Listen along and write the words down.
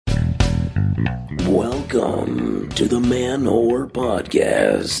Welcome to the Man Whore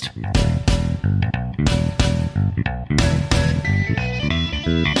Podcast.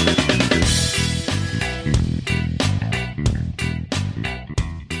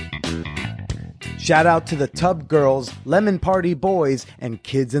 Shout out to the Tub Girls, Lemon Party Boys, and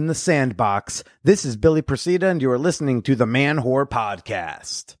Kids in the Sandbox. This is Billy Procida, and you are listening to the Man Whore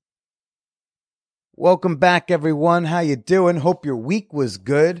Podcast. Welcome back, everyone. How you doing? Hope your week was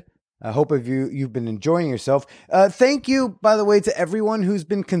good. I hope you've been enjoying yourself. Thank you, by the way, to everyone who's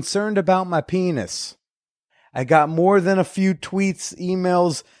been concerned about my penis. I got more than a few tweets,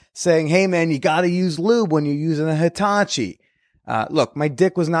 emails saying, hey, man, you got to use lube when you're using a Hitachi. Look, my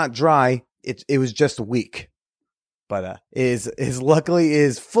dick was not dry. It was just weak, but luckily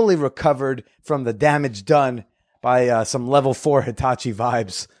is fully recovered from the damage done by some level 4 Hitachi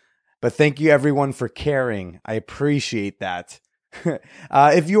vibes. But thank you everyone for caring. I appreciate that.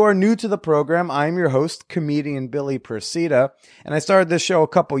 If you are new to the program, I'm your host, comedian Billy Procida, and I started this show a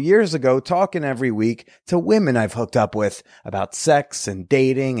couple years ago talking every week to women I've hooked up with about sex and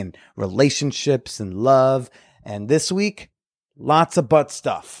dating and relationships and love. And this week, lots of butt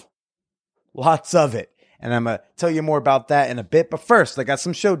stuff. Lots of it. And I'm going to tell you more about that in a bit. But first, I got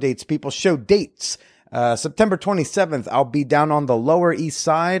some show dates. People, show dates. September 27th, I'll be down on the Lower East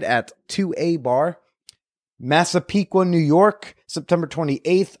Side at 2A Bar. Massapequa, New York, September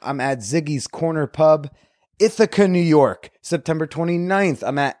 28th, I'm at Ziggy's Corner Pub. Ithaca, New York, September 29th,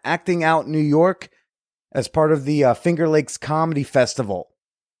 I'm at Acting Out, New York as part of the Finger Lakes Comedy Festival.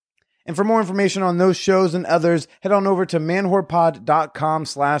 And for more information on those shows and others, head on over to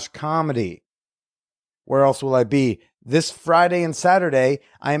manwhorepod.com/comedy. Where else will I be? This Friday and Saturday,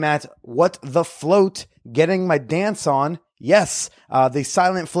 I'm at What the Float, getting my dance on. Yes, the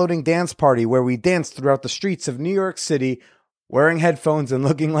silent floating dance party where we dance throughout the streets of New York City, wearing headphones and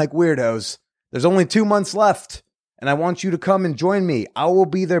looking like weirdos. There's only 2 months left, and I want you to come and join me. I will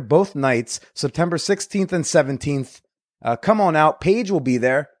be there both nights, September 16th and 17th. Come on out. Paige will be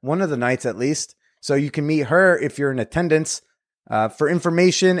there, one of the nights at least, so you can meet her if you're in attendance. For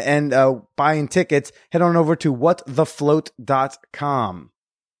information and buying tickets, head on over to whatthefloat.com.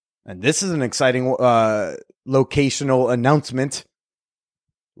 And this is an exciting locational announcement.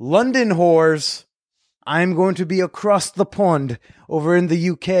 London Whores. I'm going to be across the pond over in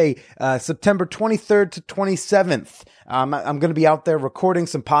the UK, September 23rd to 27th. I'm going to be out there recording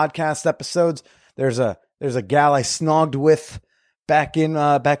some podcast episodes. There's a gal I snogged with back in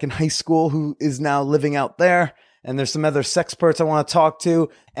high school who is now living out there. And there's some other sexperts I want to talk to.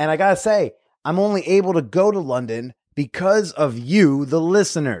 And I got to say, I'm only able to go to London because of you, the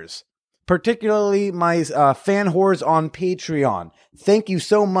listeners, particularly my fan whores on Patreon. Thank you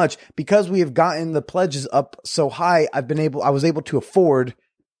so much. Because we have gotten the pledges up so high, I was able to afford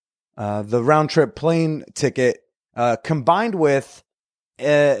the round trip plane ticket, combined with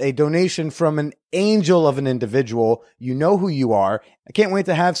a donation from an angel of an individual. You know who you are. I can't wait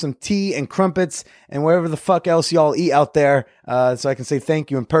to have some tea and crumpets and whatever the fuck else y'all eat out there, so I can say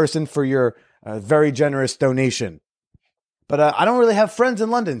thank you in person for your very generous donation. But I don't really have friends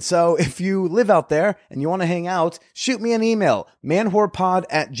in London, so if you live out there and you want to hang out, shoot me an email,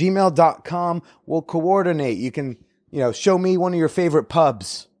 manwhorepod@gmail.com. We'll coordinate. You can, show me one of your favorite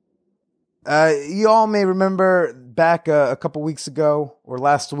pubs. You all may remember back a couple weeks ago or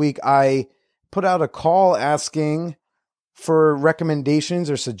last week, I put out a call asking for recommendations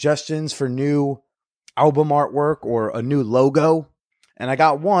or suggestions for new album artwork or a new logo. And I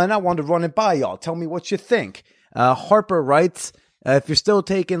got one. I wanted to run it by y'all. Tell me what you think. Harper writes, if you're still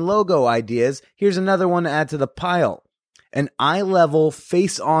taking logo ideas, here's another one to add to the pile. An eye-level,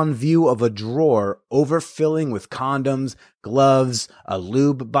 face-on view of a drawer overfilling with condoms, gloves, a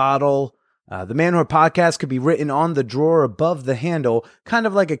lube bottle. The Man Whore Podcast could be written on the drawer above the handle, kind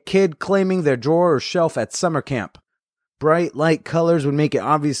of like a kid claiming their drawer or shelf at summer camp. Bright, light colors would make it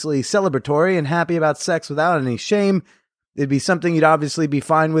obviously celebratory and happy about sex without any shame. It'd be something you'd obviously be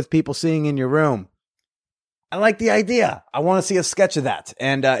fine with people seeing in your room. I like the idea. I want to see a sketch of that.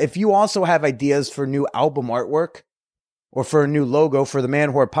 And if you also have ideas for new album artwork or for a new logo for the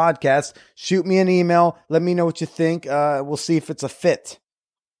Man Whore Podcast, shoot me an email. Let me know what you think. We'll see if it's a fit.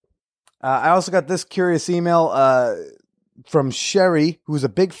 I also got this curious email from Sherry, who's a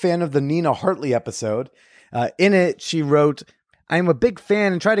big fan of the Nina Hartley episode. In it, she wrote, I am a big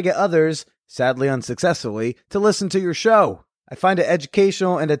fan and try to get others, sadly unsuccessfully, to listen to your show. I find it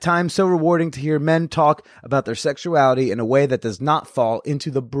educational and at times so rewarding to hear men talk about their sexuality in a way that does not fall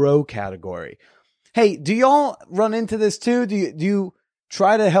into the bro category. Hey, do y'all run into this too? Do you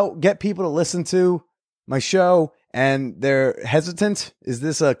try to help get people to listen to my show and they're hesitant? Is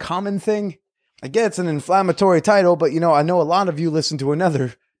this a common thing? I get it's an inflammatory title, but I know a lot of you listen to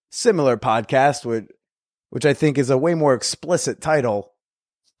another similar podcast, which I think is a way more explicit title.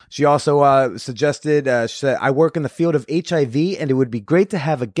 She also suggested, she said, I work in the field of HIV, and it would be great to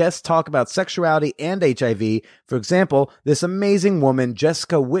have a guest talk about sexuality and HIV. For example, this amazing woman,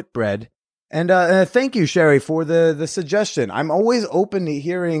 Jessica Whitbread. And thank you, Sherry, for the suggestion. I'm always open to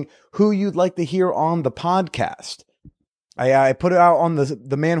hearing who you'd like to hear on the podcast. I put it out on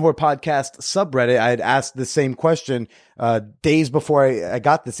the Man Whore Podcast subreddit. I had asked the same question days before I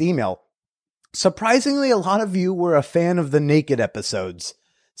got this email. Surprisingly, a lot of you were a fan of the naked episodes.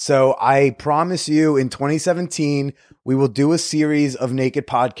 So I promise you in 2017, we will do a series of naked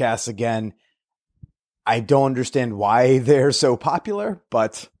podcasts again. I don't understand why they're so popular,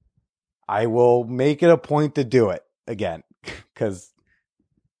 but I will make it a point to do it again because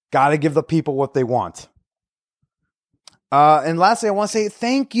got to give the people what they want. And lastly, I want to say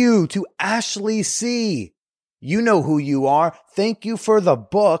thank you to Ashley C. You know who you are. Thank you for the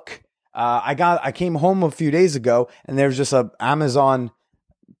book. I came home a few days ago and there's just a Amazon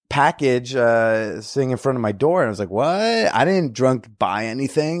package sitting in front of my door. And I was like, what? I didn't drunk buy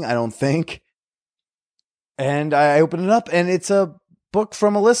anything, I don't think. And I opened it up and it's a book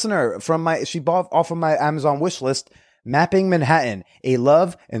from a listener she bought off of my Amazon wish list. Mapping Manhattan, a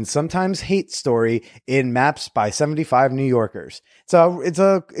love and sometimes hate story in maps by 75 New Yorkers. So it's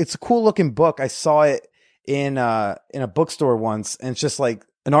a cool looking book. I saw it in a bookstore once, and it's just like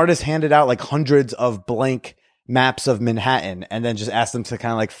an artist handed out like hundreds of blank maps of Manhattan and then just asked them to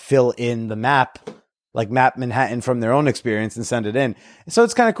kind of like fill in the map, like map Manhattan from their own experience and send it in. So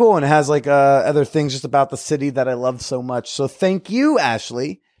it's kind of cool, and it has like other things just about the city that I loved so much. So thank you,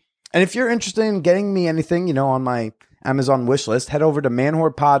 Ashley. And if you're interested in getting me anything, on my Amazon wish list, head over to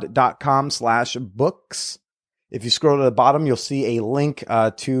manwhorepod.com/books. If you scroll to the bottom, you'll see a link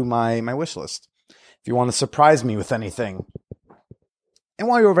to my wish list if you want to surprise me with anything. And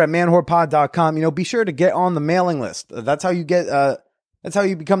while you're over at manwhorepod.com, be sure to get on the mailing list. That's how you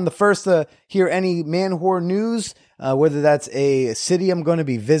become the first to hear any Man Whore news, whether that's a city I'm going to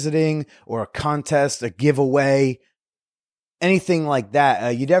be visiting or a contest, a giveaway, anything like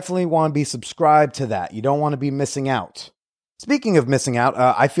that. You definitely want to be subscribed to that. You don't want to be missing out. Speaking of missing out,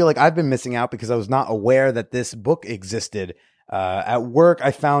 I feel like I've been missing out because I was not aware that this book existed. At work,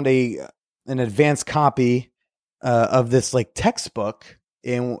 I found an advanced copy of this like textbook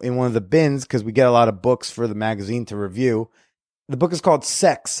in one of the bins because we get a lot of books for the magazine to review. The book is called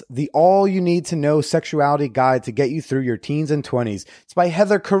Sex, the All You Need to Know Sexuality Guide to Get You Through Your Teens and 20s. It's by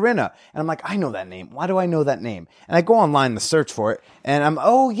Heather Corinna. And I'm like, I know that name. Why do I know that name? And I go online to search for it. And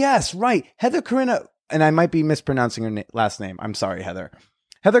oh, yes, right. Heather Corinna. And I might be mispronouncing her last name. I'm sorry, Heather.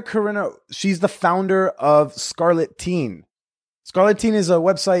 Heather Corinna, she's the founder of Scarlet Teen. Scarlet Teen is a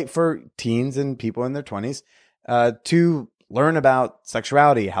website for teens and people in their 20s to learn about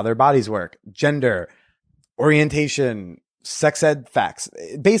sexuality, how their bodies work, gender, orientation, sex ed facts.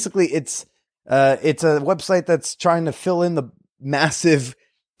 Basically, it's a website that's trying to fill in the massive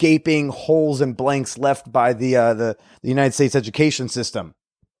gaping holes and blanks left by the United States education system.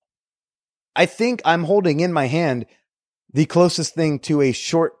 I think I'm holding in my hand the closest thing to a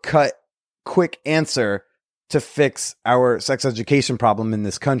shortcut, quick answer to fix our sex education problem in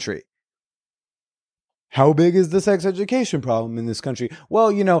this country. How big is the sex education problem in this country?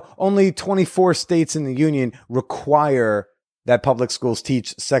 Well, only 24 states in the union require that public schools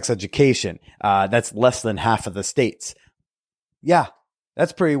teach sex education. That's less than half of the states. Yeah,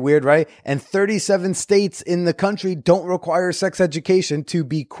 that's pretty weird, right? And 37 states in the country don't require sex education to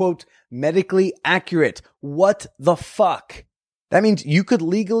be, quote, medically accurate. What the fuck? That means you could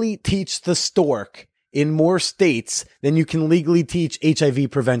legally teach the stork in more states than you can legally teach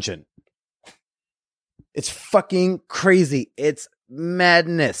HIV prevention. It's fucking crazy. It's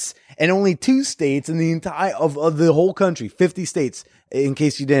madness. And only 2 states in the entire of the whole country, 50 states, in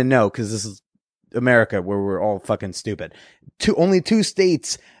case you didn't know, because this is America where we're all fucking stupid. Only 2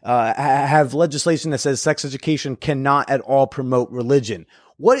 states have legislation that says sex education cannot at all promote religion.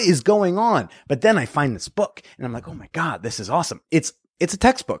 What is going on? But then I find this book and I'm like, oh my God, this is awesome. It's a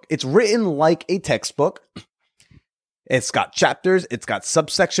textbook. It's written like a textbook. It's got chapters, it's got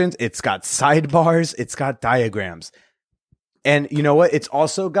subsections, it's got sidebars, it's got diagrams. And you know what? It's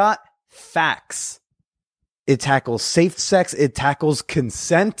also got facts. It tackles safe sex. It tackles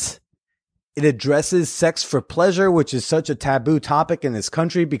consent. It addresses sex for pleasure, which is such a taboo topic in this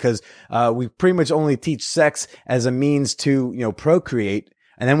country because we pretty much only teach sex as a means to, procreate.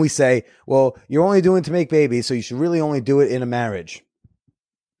 And then we say, well, you're only doing it to make babies, so you should really only do it in a marriage.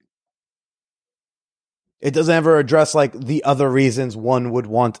 It doesn't ever address like the other reasons one would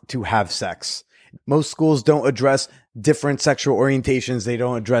want to have sex. Most schools don't address different sexual orientations. They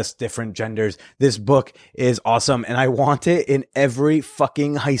don't address different genders. This book is awesome. And I want it in every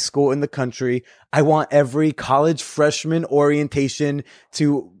fucking high school in the country. I want every college freshman orientation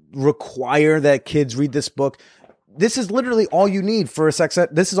to require that kids read this book. This is literally all you need for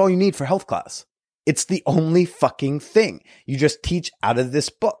this is all you need for health class. It's the only fucking thing. You just teach out of this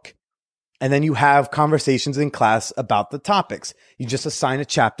book. And then you have conversations in class about the topics. You just assign a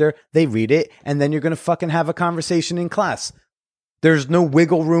chapter, they read it, and then you're going to fucking have a conversation in class. There's no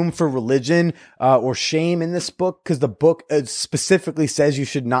wiggle room for religion or shame in this book, because the book specifically says you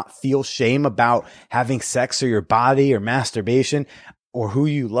should not feel shame about having sex or your body or masturbation or who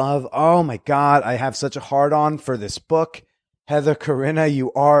you love. Oh my God, I have such a hard on for this book. Heather Corinna,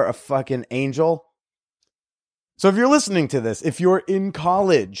 you are a fucking angel. So if you're listening to this, if you're in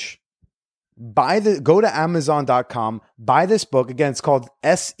college, go to Amazon.com, buy this book. Again, it's called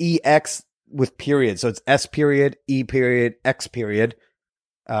SEX with period. So it's S period, E period, X period.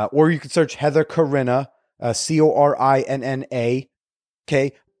 Or you can search Heather Corinna, Corinna.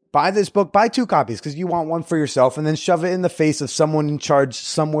 Okay. Buy this book, buy 2 copies because you want one for yourself, and then shove it in the face of someone in charge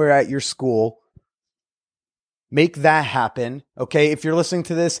somewhere at your school. Make that happen. Okay. If you're listening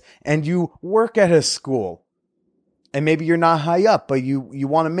to this and you work at a school, and maybe you're not high up, but you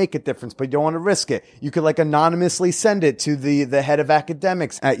want to make a difference, but you don't want to risk it, you could anonymously send it to the head of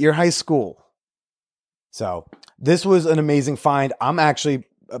academics at your high school. So this was an amazing find. I'm actually,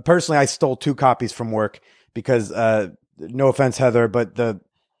 personally, I stole 2 copies from work because, no offense, Heather, but the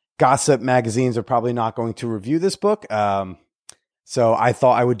gossip magazines are probably not going to review this book. So I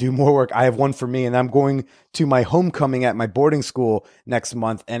thought I would do more work. I have one for me, and I'm going to my homecoming at my boarding school next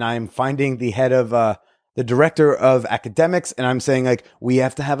month, and I'm finding the head of, the director of academics, and I'm saying, we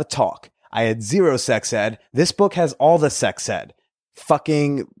have to have a talk. I had 0 sex ed. This book has all the sex ed.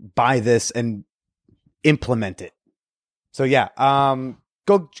 Fucking buy this and implement it. So yeah,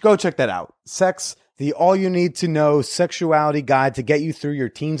 go check that out. Sex, the all you need to know sexuality guide to get you through your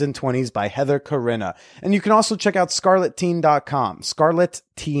teens and 20s by Heather Corinna. And you can also check out scarletteen.com,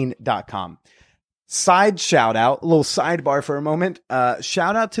 scarletteen.com. Side shout out, a little sidebar for a moment.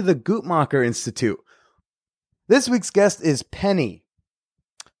 Shout out to the Guttmacher Institute. This week's guest is Penny.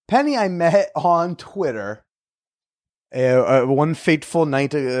 Penny I met on Twitter one fateful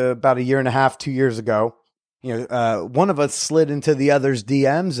night about 1.5 years, 2 years ago. One of us slid into the other's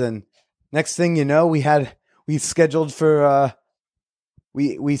DMs, and next thing you know, we scheduled a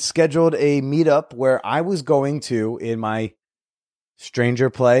meetup where I was going to, in my stranger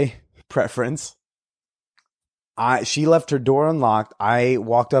play preference. She left her door unlocked. I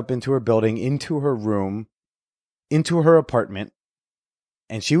walked up into her building, into her room, into her apartment,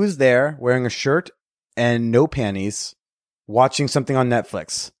 and she was there wearing a shirt and no panties, watching something on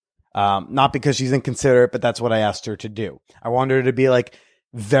Netflix. Not because she's inconsiderate, but that's what I asked her to do. I wanted her to be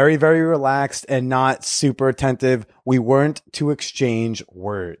very, very relaxed and not super attentive. We weren't to exchange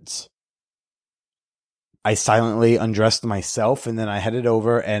words. I silently undressed myself, and then I headed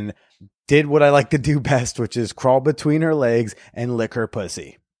over and did what I like to do best, which is crawl between her legs and lick her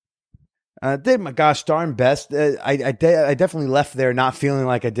pussy. Did my gosh darn best. I definitely left there not feeling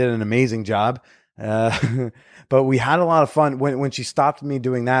like I did an amazing job. But we had a lot of fun. When she stopped me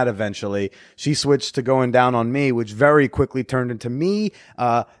doing that eventually, she switched to going down on me, which very quickly turned into me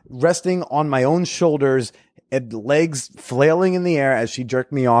resting on my own shoulders and legs flailing in the air as she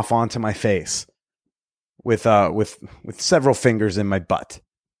jerked me off onto my face with several fingers in my butt.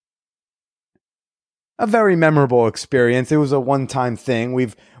 A very memorable experience. It was a one-time thing.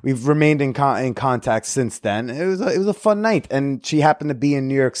 We've remained in contact since then. It was a fun night, and she happened to be in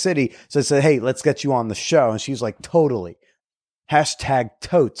New York City, so I said, "Hey, let's get you on the show." And she's like, "Totally."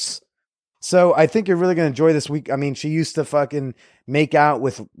 #totes. So I think you're really going to enjoy this week. I mean, she used to fucking make out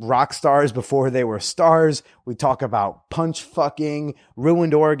with rock stars before they were stars. We talk about punch fucking,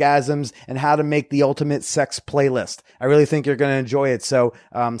 ruined orgasms, and how to make the ultimate sex playlist. I really think you're going to enjoy it. So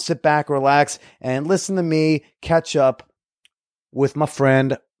sit back, relax, and listen to me catch up with my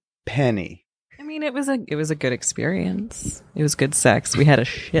friend Penny. I mean, it was a good experience. It was good sex. We had a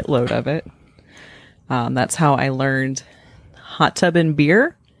shitload of it. That's how I learned hot tub and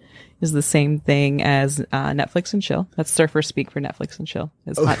beer is the same thing as Netflix and chill. That's surfer speak for Netflix and chill.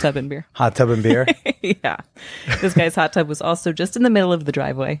 Is hot tub and beer. Hot tub and beer? Yeah. This guy's hot tub was also just in the middle of the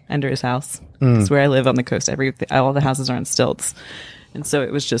driveway under his house. It's where I live on the coast. All the houses are on stilts. And so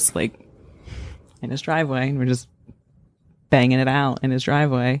it was just in his driveway, and we're just banging it out in his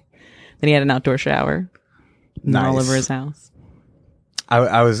driveway. Then he had an outdoor shower all over his house.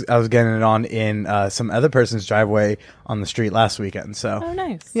 I was getting it on in some other person's driveway on the street last weekend. So Oh,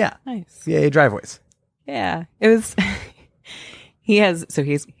 nice. yeah, Nice. yay driveways. Yeah. It was.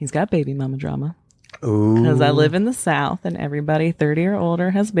 He's got baby mama drama. Ooh, Because I live in the South, and everybody 30 or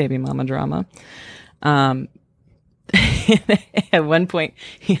older has baby mama drama. At one point,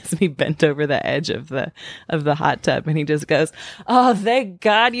 he has me bent over the edge of the hot tub, and he just goes, "Oh, thank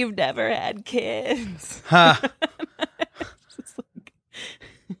God you've never had kids." Just like,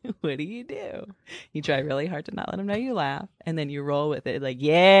 what do? You try really hard to not let him know you laugh, and then you roll with it, like,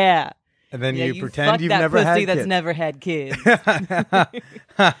 yeah. and then Yeah, you fuck pretend you've that never pussy had that's kids. never had kids.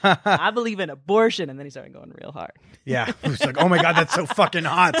 I believe in abortion, and then he started going real hard. Yeah, it was like, oh my God, that's so fucking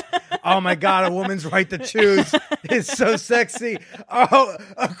hot. Oh my God, a woman's right to choose is so sexy. Oh,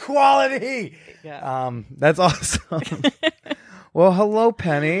 equality. Yeah. That's awesome. Well, hello,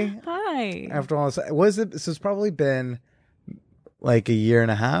 Penny. Hi. After all this, this has probably been like a year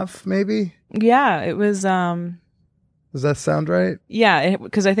and a half, maybe. Yeah, it was. Does that sound right? Yeah,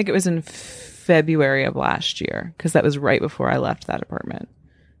 because I think it was in February of last year, because that was right before I left that apartment.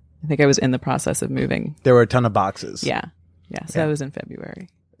 I think I was in the process of moving. There were a ton of boxes. Yeah. So that was in February.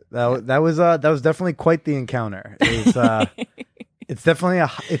 That was definitely quite the encounter. It's definitely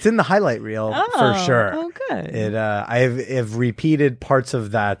it's in the highlight reel for sure. Oh, good. I have repeated parts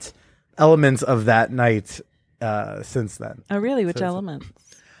of that, elements of that night since then. Oh, really? Which elements?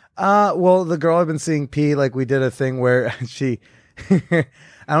 Well, the girl I've been seeing pee, like we did a thing where she, I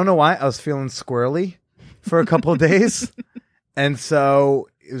don't know why, I was feeling squirrely for a couple of days. And so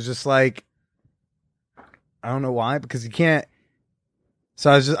it was just like, I don't know why, because you can't.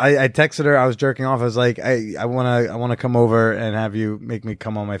 So I texted her, I was jerking off. I was like, I want to come over and have you make me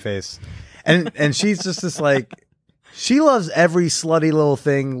come on my face. And she's just this like, she loves every slutty little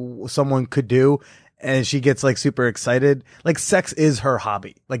thing someone could do. And she gets like super excited. Like sex is her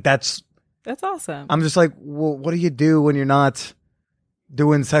hobby. Like that's awesome. I'm just like, well, what do you do when you're not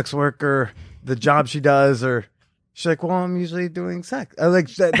doing sex work or the job she does? Or she's like, well, I'm usually doing sex. Like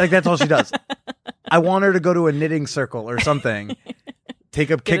that's all she does. I want her to go to a knitting circle or something. Take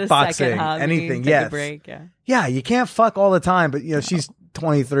up Get a second kickboxing, hobby, anything. Take Yes. a break, yeah. Yeah, you can't fuck all the time, but you know, she's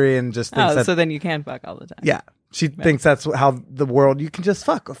 23 and just thinks that. So then you can fuck all the time. Yeah. She thinks that's how the world, you can just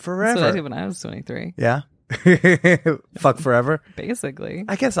fuck forever. So I did when I was 23. Yeah. Fuck forever. Basically.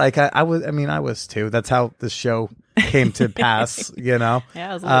 I guess I was too. That's how the show came to pass, you know?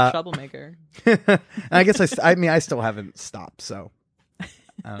 Yeah, I was a little troublemaker. And I guess I still haven't stopped, so I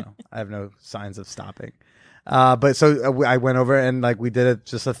don't know. I have no signs of stopping. But so I went over and like we did it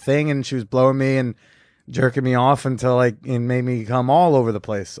just a thing, and she was blowing me and jerking me off until like it made me come all over the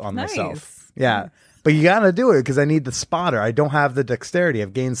place on myself. Yeah. But you gotta do it because I need the spotter. I don't have the dexterity.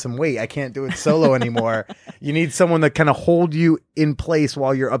 I've gained some weight. I can't do it solo anymore. You need someone that kind of hold you in place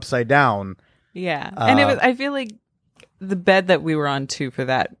while you're upside down. Yeah. And I feel like the bed that we were on too for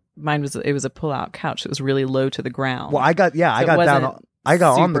that, it was a pull-out couch. It was really low to the ground. Well, I got down. I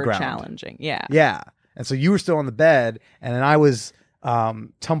got on the ground. Challenging. Yeah. Yeah. And so you were still on the bed, and then I was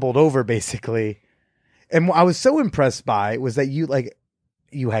tumbled over basically. And what I was so impressed by was that you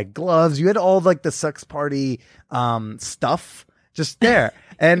had gloves, you had all like the sex party stuff just there.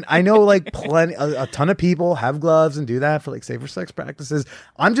 And I know like a ton of people have gloves and do that for like safer sex practices.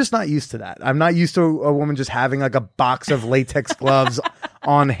 I'm just not used to that. I'm not used to a woman just having like a box of latex gloves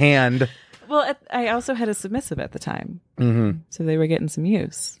on hand. Well, I also had a submissive at the time, so they were getting some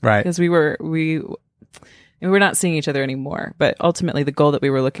use, right? Because we were not seeing each other anymore. But ultimately, the goal that we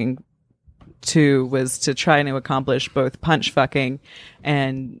were looking to was to try to accomplish both punch fucking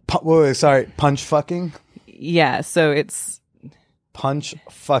and punch fucking. Yeah, so it's punch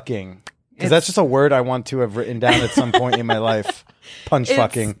fucking, because that's just a word I want to have written down at some point in my life. Punch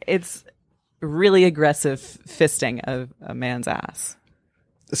fucking. It's really aggressive fisting of a man's ass.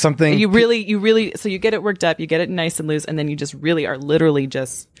 Something you really so you get it worked up, you get it nice and loose, and then you just really are literally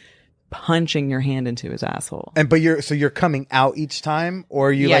just punching your hand into his asshole. But you're coming out each time, or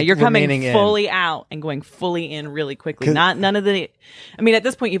you're coming fully in? out and going fully in really quickly. None of the. I mean, at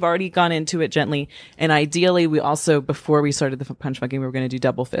this point, you've already gone into it gently, and ideally, we also before we started the punch fucking, we were going to do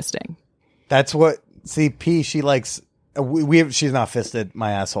double fisting. That's what CP she likes. She's not fisted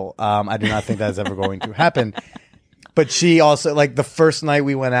my asshole. I do not think that's ever going to happen. But she also, like the first night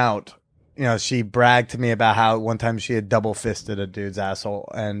we went out, you know, she bragged to me about how one time she had double fisted a dude's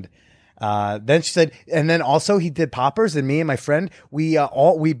asshole, and Then she said, and then also he did poppers, and me and my friend, we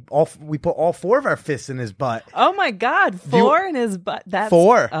put all 4 of our fists in his butt. Oh my God, 4 in his butt. That's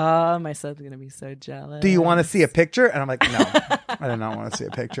 4. Oh, my son's gonna be so jealous. Do you want to see a picture? And I'm like, no, I do not want to see a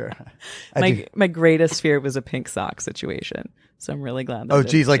picture. My greatest fear was a pink sock situation. So I'm really glad. That Oh,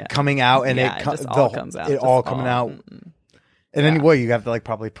 geez, like coming out and it just all comes out. It all coming out. And then what? You have to like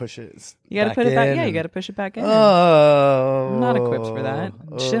probably push it. You got to put it back. Yeah, you got to push it back in. Oh, I'm not equipped for that.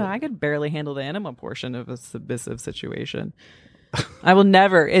 Shit, I could barely handle the enema portion of a submissive situation. I will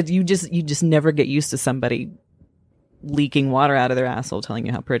never. You just never get used to somebody leaking water out of their asshole telling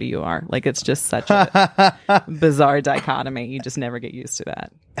you how pretty you are. Like, it's just such a bizarre dichotomy. You just never get used to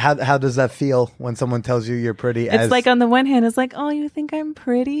that. How does that feel when someone tells you you're pretty? It's like, on the one hand, it's like, oh, you think I'm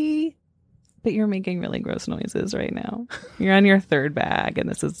pretty? But you're making really gross noises right now. You're on your 3rd bag, and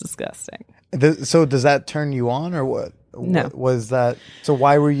this is disgusting. So does that turn you on, or what? No. What was that? So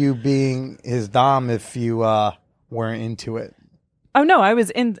why were you being his dom if you weren't into it? Oh no, I was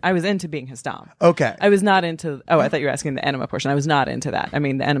into being his dom. Okay. I was not into. Oh, I thought you were asking the enema portion. I was not into that. I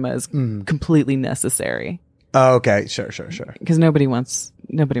mean, the enema is completely necessary. Oh, okay. Sure. Because nobody wants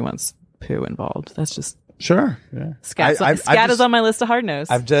poo involved. That's just. Sure. Yeah. Scat is on my list of hard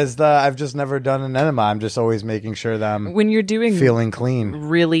no's. I've just never done an enema. I'm just always making sure that I'm when you're doing feeling clean.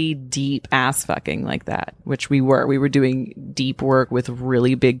 Really deep ass fucking like that, which we were doing deep work with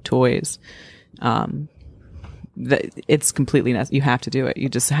really big toys. It's completely necessary. You have to do it. You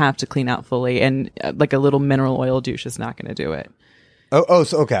just have to clean out fully, and like a little mineral oil douche is not going to do it.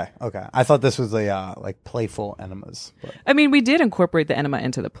 So okay. I thought this was a like playful enemas. But. I mean, we did incorporate the enema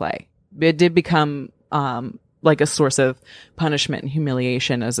into the play. It did become like a source of punishment and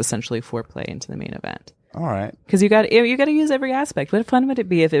humiliation as essentially foreplay into the main event. All right. Because you got to use every aspect. What fun would it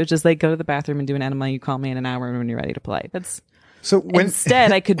be if it was just like go to the bathroom and do an enema, you call me in an hour when you're ready to play?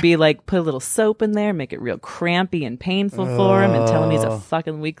 Instead, I could be like, put a little soap in there, make it real crampy and painful for him, and tell him he's a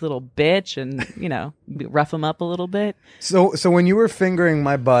fucking weak little bitch, and rough him up a little bit. So when you were fingering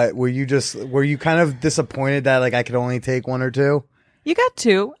my butt, were you kind of disappointed that like I could only take 1 or 2? You got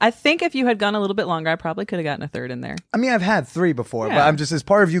 2. I think if you had gone a little bit longer, I probably could have gotten a 3rd in there. I mean, I've had 3 before, but I'm just as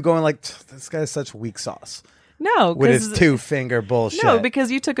part of you going like, this guy's such weak sauce. No, with his 2-finger bullshit. No,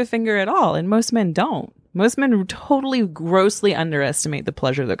 because you took a finger at all, and most men don't. Most men totally grossly underestimate the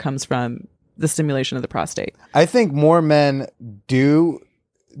pleasure that comes from the stimulation of the prostate. I think more men do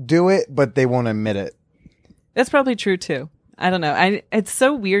it, but they won't admit it. That's probably true too. I don't know. It's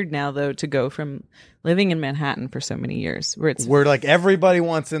so weird now though to go from living in Manhattan for so many years where like everybody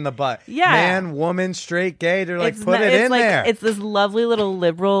wants in the butt. Yeah. Man, woman, straight, gay, they're like, put it in there. It's this lovely little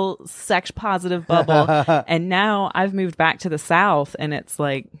liberal sex positive bubble. And now I've moved back to the South, and it's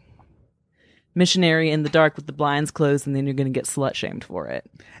like missionary in the dark with the blinds closed, and then you're going to get slut shamed for it.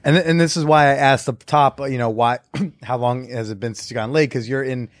 And this is why I asked up top, why, how long has it been since you got laid? Because you're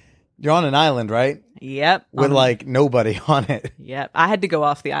on an island, right? Yep. With like nobody on it. Yep. I had to go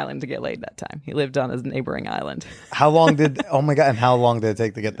off the island to get laid that time. He lived on his neighboring island. How long oh my God, and how long did it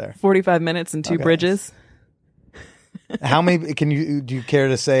take to get there? 45 minutes and 2 bridges. How many, do you care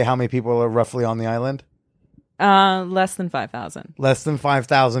to say how many people are roughly on the island? Less than 5,000. Less than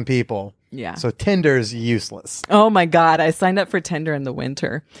 5,000 people. Yeah. So Tinder's useless. Oh my God. I signed up for Tinder in the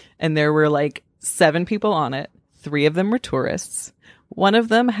winter, and there were like 7 people on it. 3 of them were tourists. One of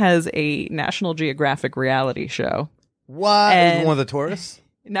them has a National Geographic reality show. What? And one of the tourists?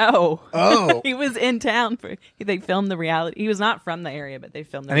 No. Oh. He was in town they filmed the reality. He was not from the area, but they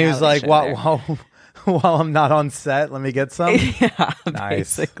filmed the reality show. And he was like, while I'm not on set, let me get some? Yeah,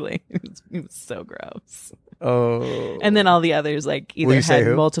 nice. Basically. It was so gross. Oh. And then all the others either had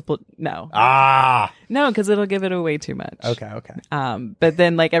multiple. No. No, because it'll give it away too much. Okay. But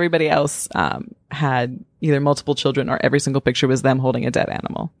then everybody else had either multiple children, or every single picture was them holding a dead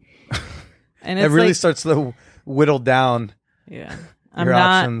animal. And it really starts to whittle down. Yeah.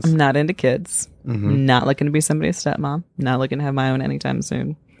 Options. I'm not into kids. Mm-hmm. I'm not looking to be somebody's stepmom. Not looking to have my own anytime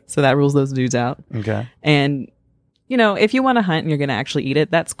soon. So that rules those dudes out. Okay. And if you want to hunt and you're going to actually eat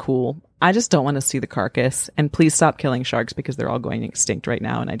it, that's cool. I just don't want to see the carcass. And please stop killing sharks, because they're all going extinct right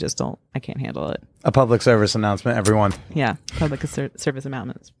now, and I can't handle it. A public service announcement, everyone. Yeah, public service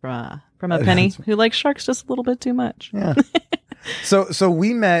announcements from a Penny who likes sharks just a little bit too much. Yeah. So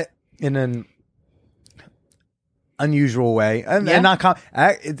we met in an unusual way, and not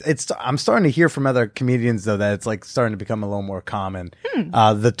I'm starting to hear from other comedians though that it's starting to become a little more common.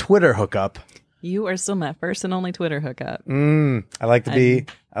 The Twitter hookup. You are still my first and only Twitter hookup. I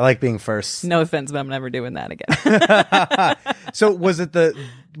like being first. No offense, but I'm never doing that again. So was it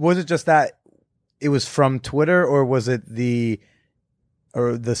just that it was from Twitter, or was it the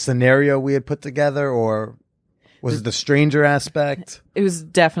or the scenario we had put together, or was it the stranger aspect? It was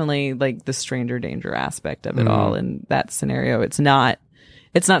definitely like the stranger danger aspect of it all in that scenario. It's not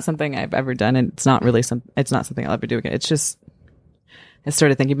something I've ever done, and it's not something I'll ever do again. It's just, I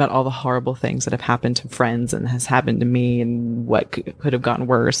started thinking about all the horrible things that have happened to friends and has happened to me and what could have gotten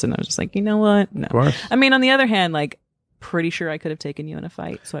worse. And I was just like, you know what? No. I mean, on the other hand, like, pretty sure I could have taken you in a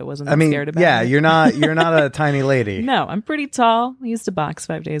fight, so I wasn't scared about it. Yeah, you're not a tiny lady. No, I'm pretty tall. I used to box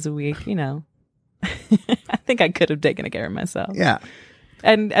 5 days a week, you know. I think I could have taken care of myself. Yeah.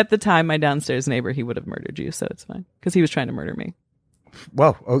 And at the time, my downstairs neighbor, he would have murdered you, so it's fine. Because he was trying to murder me.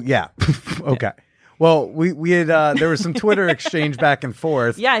 Whoa. Oh, yeah. Okay. Yeah. Well, we had, there was some Twitter exchange back and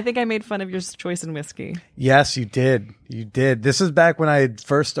forth. Yeah, I think I made fun of your choice in whiskey. Yes, you did. You did. This is back when I had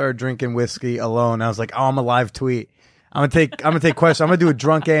first started drinking whiskey alone. I was like, oh, I'm a live tweet. I'm gonna take questions. I'm gonna do a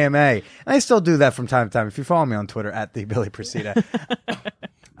drunk AMA, and I still do that from time to time. If you follow me on Twitter at the Billy Procida,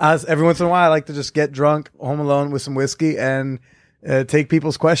 every once in a while I like to just get drunk, home alone with some whiskey, and take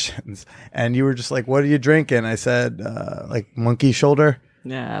people's questions. And you were just like, "What are you drinking?" I said, "Like monkey shoulder."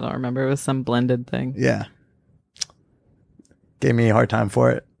 Yeah, I don't remember. It was some blended thing. Yeah, gave me a hard time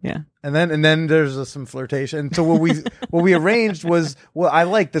for it. Yeah. And then there's some flirtation. So what we arranged was, well, I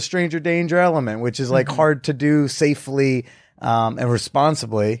like the stranger danger element, which is like hard to do safely and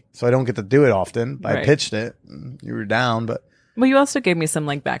responsibly. So I don't get to do it often. Right. I pitched it. You were down, but well, you also gave me some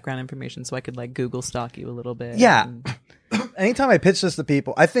like background information, so I could like Google stalk you a little bit. Yeah. Anytime I pitch this to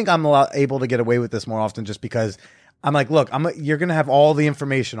people, I think I'm able to get away with this more often, just because I'm like, look, you're gonna have all the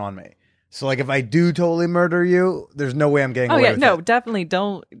information on me. So, like, if I do totally murder you, there's no way I'm getting away with it. No, definitely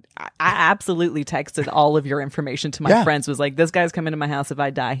don't. I absolutely texted all of your information to my friends. Was like, this guy's coming to my house. If I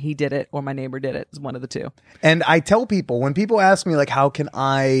die, he did it, or my neighbor did it. It's one of the two. And I tell people, when people ask me, like, how can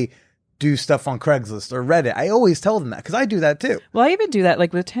I do stuff on Craigslist or Reddit, I always tell them that, because I do that too. Well, I even do that,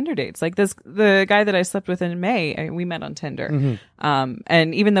 like, with Tinder dates. Like, the guy that I slept with in May, we met on Tinder. Mm-hmm.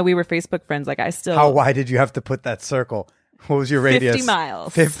 And even though we were Facebook friends, like, I still... How wide did you have to put that circle? What was your radius? 50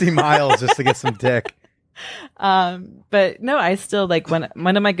 miles. 50 miles just to get some dick. But no, I still, like, when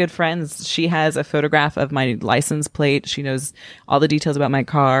one of my good friends, she has a photograph of my license plate. She knows all the details about my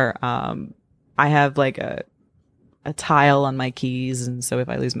car. I have like a tile on my keys. And so if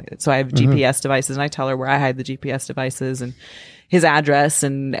I lose so I have GPS devices, and I tell her where I hide the GPS devices and his address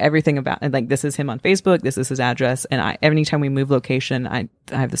and everything about, and like, this is him on Facebook. This is his address. And anytime we move location, I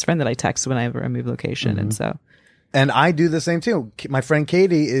have this friend that I text whenever I move location. And so. And I do the same too. My friend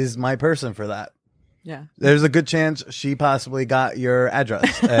Katie is my person for that. Yeah. There's a good chance she possibly got your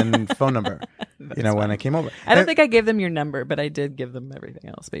address and phone number, when I came over. I don't think I gave them your number, but I did give them everything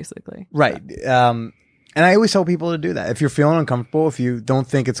else, basically. Right. And I always tell people to do that. If you're feeling uncomfortable, if you don't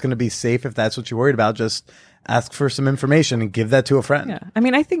think it's going to be safe, if that's what you're worried about, just ask for some information and give that to a friend. Yeah. I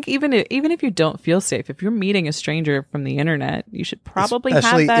mean, I think even if you don't feel safe, if you're meeting a stranger from the internet, you should probably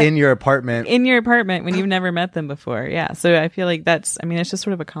especially have that in your apartment. In your apartment when you've never met them before. Yeah. So I feel like it's just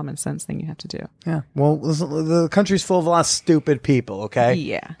sort of a common sense thing you have to do. Yeah. Well, the country's full of a lot of stupid people, okay?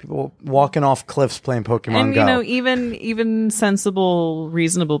 Yeah. People walking off cliffs playing Pokemon Go. And, even sensible,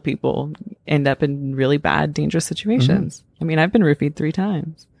 reasonable people end up in really bad, dangerous situations. I mean, I've been roofied 3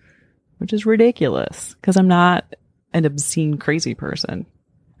 times. Which is ridiculous, because I'm not an obscene, crazy person.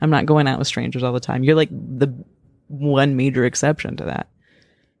 I'm not going out with strangers all the time. You're like the one major exception to that.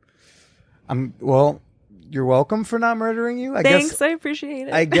 Well, you're welcome for not murdering you. Thanks, I appreciate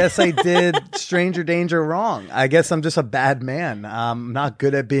it. I guess I did stranger danger wrong. I guess I'm just a bad man. I'm not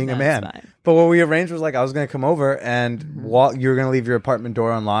good at being a man. Fine. But what we arranged was, like, I was going to come over and you were going to leave your apartment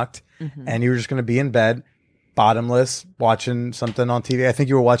door unlocked, and you were just going to be in bed, bottomless, watching something on TV. I think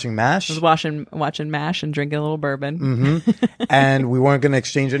you were watching MASH. I was watching MASH and drinking a little bourbon. And we weren't going to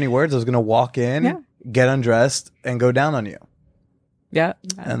exchange any words. I was going to walk in, get undressed, and go down on you. Yeah.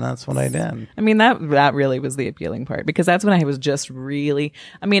 And that's what I did. I mean, that really was the appealing part, because that's when I was just really,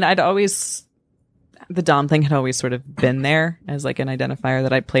 I mean, the Dom thing had always sort of been there as like an identifier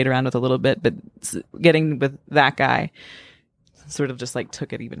that I played around with a little bit, but getting with that guy sort of just like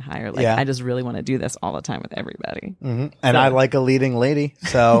took it even higher. Like, I just really want to do this all the time with everybody. And I like a leading lady,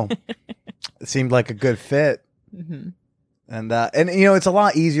 so it seemed like a good fit. And it's a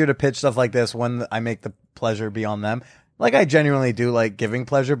lot easier to pitch stuff like this when I make the pleasure be on them. Like, I genuinely do like giving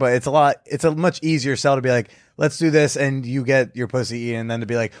pleasure, but it's a much easier sell to be like, let's do this, and you get your pussy eaten, and then to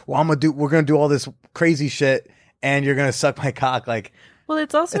be like, well, we're gonna do all this crazy shit, and you're gonna suck my cock. Like, well,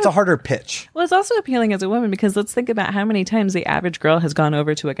 it's a harder pitch. Well, it's also appealing as a woman, because let's think about how many times the average girl has gone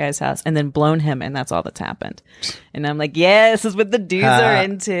over to a guy's house and then blown him, and that's all that's happened. And I'm like, yeah, this is what the dudes are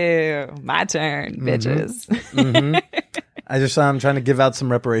into. My turn, bitches. I'm trying to give out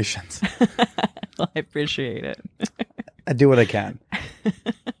some reparations. Well, I appreciate it. I do what I can.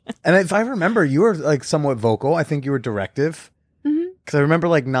 And if I remember, you were like somewhat vocal. I think you were directive. Because I remember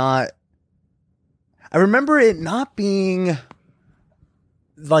I remember it not being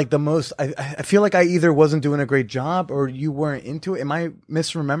like the most. I feel like I either wasn't doing a great job or you weren't into it. Am I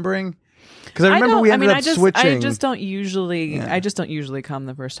misremembering? Because I remember we ended up switching. I just don't usually come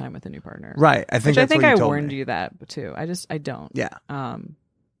the first time with a new partner. Right. I think I warned you that too. I don't. Yeah. And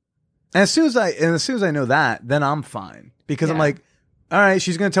as soon as I know that, then I'm fine because I'm like, all right,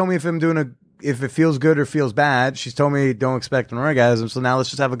 she's gonna tell me if if it feels good or feels bad. She's told me don't expect an orgasm, so now let's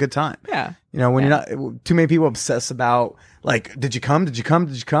just have a good time. Yeah. When you're not too many people obsess about like, did you come? Yeah,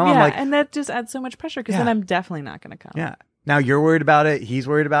 I'm like, and that just adds so much pressure because then I'm definitely not gonna come. Yeah. Now you're worried about it. He's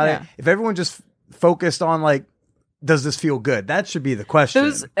worried about it. If everyone just focused on like, does this feel good? That should be the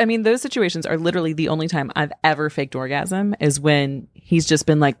question. Those situations are literally the only time I've ever faked orgasm is when he's just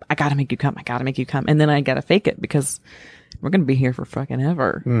been like, I gotta make you come. And then I gotta fake it because we're going to be here for fucking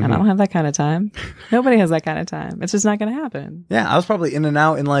ever. And I don't have that kind of time. Nobody has that kind of time. It's just not going to happen. Yeah. I was probably in and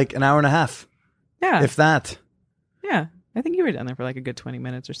out in like an hour and a half. Yeah. If that. Yeah. I think you were down there for like a good 20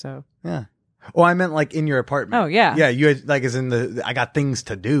 minutes or so. Yeah. Oh, I meant like in your apartment. Oh, yeah. Yeah. You had like, as in I got things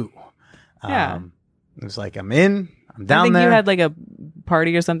to do. Yeah. It was like, I'm down there. I think you had like a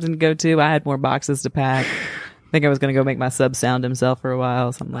party or something to go to. I had more boxes to pack. I think I was going to go make my sub sound himself for a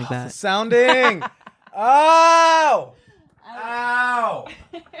while, something like that. Sounding. Oh! Ow!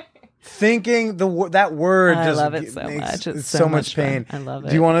 Thinking that word I just love it so much. It's so much pain. I love it.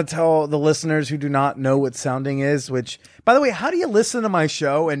 Do you want to tell the listeners who do not know what sounding is? Which, by the way, how do you listen to my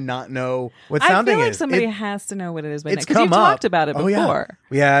show and not know what sounding is? I feel like somebody has to know what it is by now It's because you talked about it before.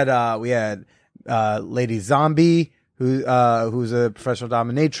 Yeah. We had Lady Zombie, who's a professional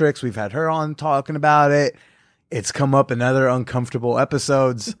dominatrix. We've had her on talking about it. It's come up in other uncomfortable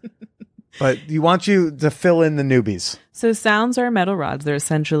episodes. But you want you to fill in the newbies. So sounds are metal rods. They're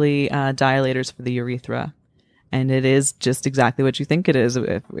essentially dilators for the urethra. And it is just exactly what you think it is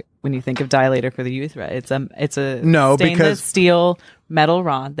when you think of dilator for the urethra. It's a stainless steel metal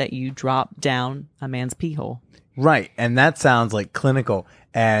rod that you drop down a man's pee hole. Right. And that sounds like clinical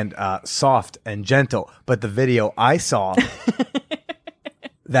and soft and gentle. But the video I saw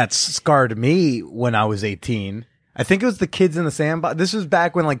that scarred me when I was 18... I think it was the Kids in the Sandbox. This was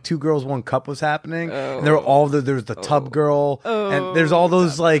back when like 2 Girls 1 Cup was happening. And there were there was the Tub Girl. And there's all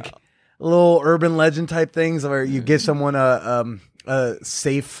those like little urban legend type things where you give someone a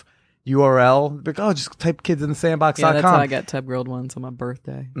safe URL. Like, oh, just type kidsinthesandbox.com. Yeah, that's how I got Tub Girl once on my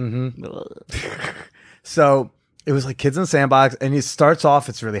birthday. So it was like Kids in the Sandbox. And it starts off,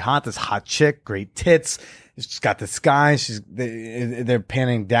 it's really hot. This hot chick, great tits. She's got this guy. They're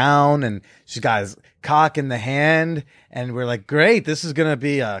panning down and she's got his cock in the hand. And we're like, great, this is going to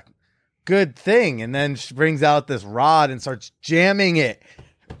be a good thing. And then she brings out this rod and starts jamming it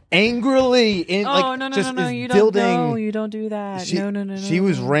angrily. No, you don't know. You don't do that. No. She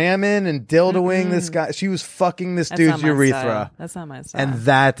was ramming and dildoing this guy. She was fucking this dude's urethra. Style. That's not my style. And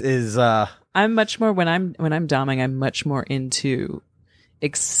that is... I'm much more, when I'm doming, I'm much more into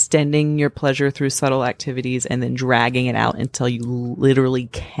extending your pleasure through subtle activities and then dragging it out until you literally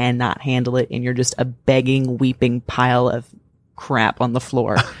cannot handle it and you're just a begging, weeping pile of crap on the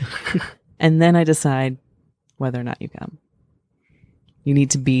floor. And then I decide whether or not you come. You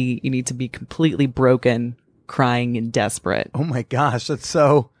need to be completely broken, crying and desperate. Oh my gosh, that's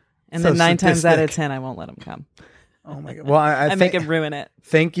so... And then 9 times out of 10, I won't let him come. Oh my God. Well, I make him ruin it.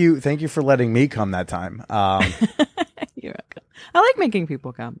 Thank you for letting me come that time. You're welcome. I like making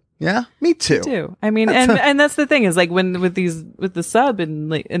people come. Yeah, me too. Me too. I mean, and that's the thing is like with the sub and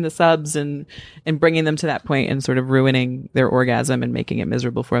like in the subs and bringing them to that point and sort of ruining their orgasm and making it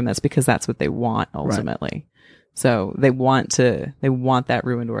miserable for them. That's because that's what they want ultimately. Right. So they want that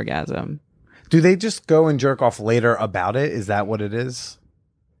ruined orgasm. Do they just go and jerk off later about it? Is that what it is?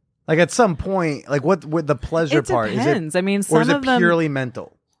 Like at some point, like what with the pleasure part? Depends. I mean, or is it purely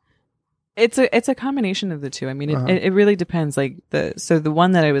mental? It's a combination of the two. I mean, it really depends. Like the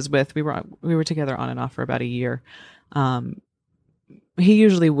one that I was with, we were together on and off for about a year. He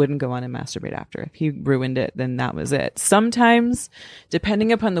usually wouldn't go on and masturbate after. If he ruined it, then that was it. Sometimes,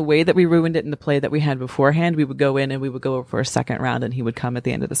 depending upon the way that we ruined it in the play that we had beforehand, we would go in and we would go for a second round and he would come at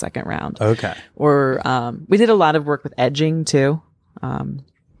the end of the second round. Okay. Or we did a lot of work with edging too. And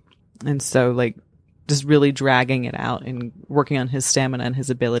so like just really dragging it out and working on his stamina and his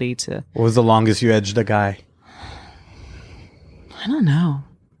ability to... What was the longest you edged a guy? I don't know.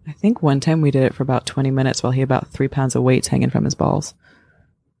 I think one time we did it for about 20 minutes while he had about 3 pounds of weights hanging from his balls.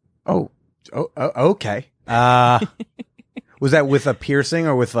 Oh, okay. Was that with a piercing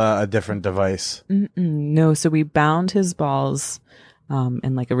or with a different device? No, so we bound his balls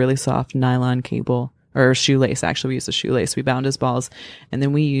in like a really soft nylon cable or shoelace. Actually, we used a shoelace. We bound his balls, and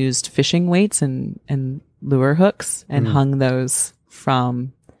then we used fishing weights and lure hooks and hung those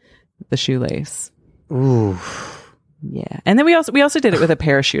from the shoelace. Ooh. Yeah. And then we also did it with a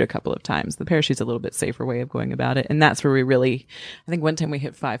parachute a couple of times. The parachute's a little bit safer way of going about it. And that's where we really, I think one time we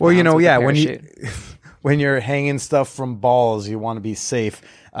hit 5 pounds. Well, you know, with yeah, the when you're hanging stuff from balls, you want to be safe.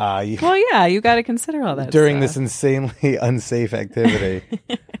 Well, yeah, you got to consider all that during stuff. this insanely unsafe activity.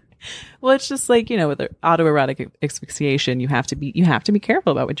 Well, it's just like, you know, with autoerotic asphyxiation, you have to be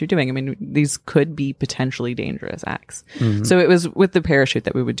careful about what you're doing. I mean, these could be potentially dangerous acts. So it was with the parachute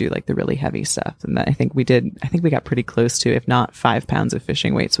that we would do like the really heavy stuff. And that I think we got pretty close to, if not 5 pounds of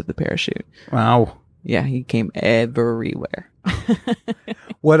fishing weights with the parachute. Wow. Yeah. He came everywhere.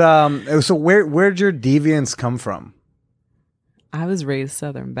 So where'd your deviance come from? I was raised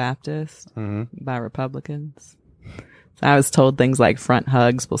Southern Baptist by Republicans. I was told things like front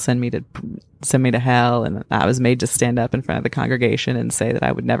hugs will send me to hell, and I was made to stand up in front of the congregation and say that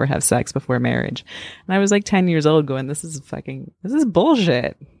I would never have sex before marriage. And I was like 10 years old going, this is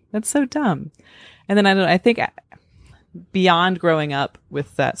bullshit. That's so dumb. And then I think beyond growing up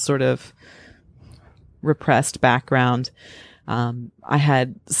with that sort of repressed background, I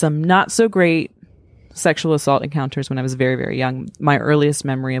had some not so great sexual assault encounters when I was very, very young. My earliest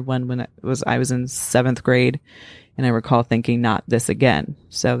memory of one when I was in 7th grade. And I recall thinking, not this again.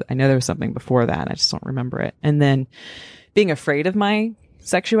 So I know there was something before that. I just don't remember it. And then being afraid of my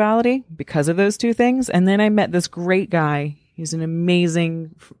sexuality because of those two things. And then I met this great guy. He's an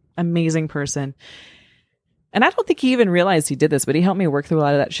amazing, amazing person. And I don't think he even realized he did this, but he helped me work through a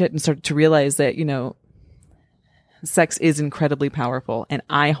lot of that shit and started to realize that, you know, sex is incredibly powerful, and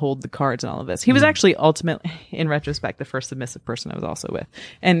I hold the cards in all of this. He was actually ultimately, in retrospect, the first submissive person I was also with,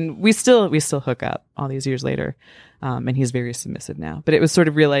 and we still hook up all these years later. And he's very submissive now. But it was sort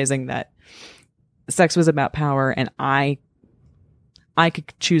of realizing that sex was about power, and I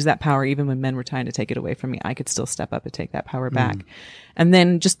could choose that power even when men were trying to take it away from me. I could still step up and take that power back. And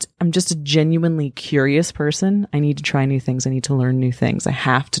then I'm just a genuinely curious person. I need to try new things. I need to learn new things. I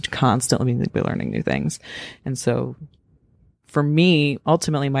have to constantly be learning new things. And so for me,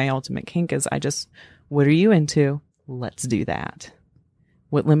 ultimately, my ultimate kink is what are you into? Let's do that.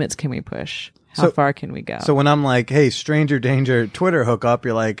 What limits can we push? How far can we go? So when I'm like, hey, stranger danger, Twitter hookup,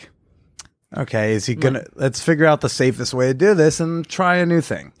 you're like, okay, is he let's figure out the safest way to do this and try a new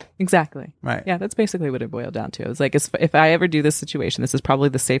thing. Exactly. Right. Yeah, that's basically what it boiled down to. It was like, if I ever do this situation, this is probably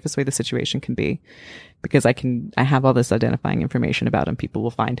the safest way the situation can be, because I have all this identifying information about him. People will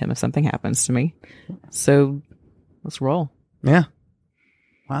find him if something happens to me. So let's roll. Yeah.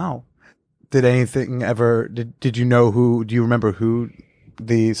 Wow. Did anything ever, did you know do you remember who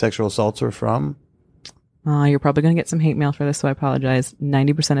the sexual assaults were from? You're probably going to get some hate mail for this, so I apologize.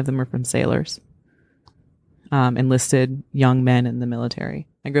 90% of them were from sailors. Enlisted young men in the military.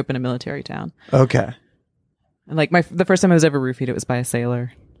 I grew up in a military town. Okay. And like the first time I was ever roofied, it was by a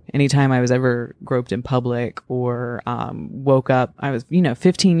sailor. Anytime I was ever groped in public or woke up, I was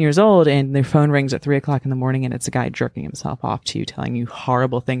 15 years old, and their phone rings at 3:00 in the morning, and it's a guy jerking himself off to you, telling you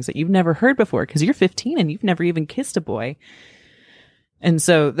horrible things that you've never heard before because you're 15 and you've never even kissed a boy. And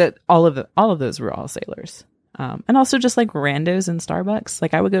so that all of those were all sailors. And also just like randos in Starbucks.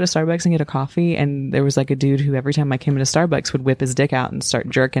 Like I would go to Starbucks and get a coffee, and there was like a dude who every time I came into Starbucks would whip his dick out and start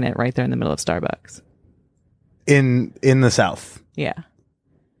jerking it right there in the middle of Starbucks. In the South. Yeah.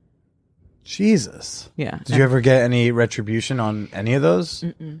 Jesus. Yeah. Did you ever get any retribution on any of those?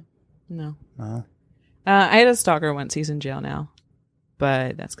 No. Oh. I had a stalker once. He's in jail now,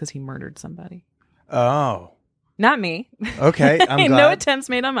 but that's because he murdered somebody. Oh. Not me. Okay, I'm glad. No attempts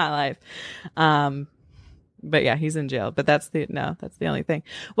made on my life. But yeah, he's in jail. But that's the only thing.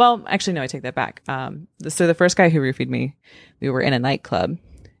 Well, actually, no, I take that back. So the first guy who roofied me, we were in a nightclub,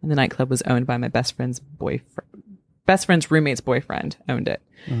 and the nightclub was owned by my best friend's roommate's boyfriend owned it.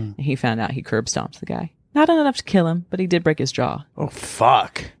 And he found out, he curb stomped the guy. Not enough to kill him, but he did break his jaw. Oh,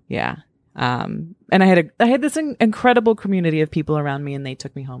 fuck. Yeah. And I had this incredible community of people around me, and they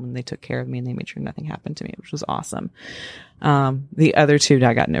took me home and they took care of me and they made sure nothing happened to me, which was awesome. The other two,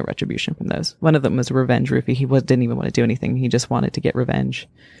 I got no retribution from those. One of them was a revenge roofie. He didn't even want to do anything. He just wanted to get revenge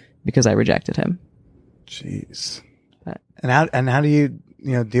because I rejected him. Jeez. But, and how do you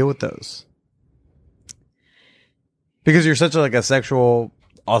deal with those? Because you're such a sexual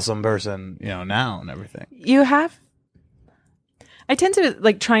awesome person, now and everything. I tend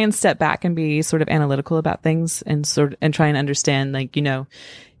to try and step back and be sort of analytical about things and try and understand,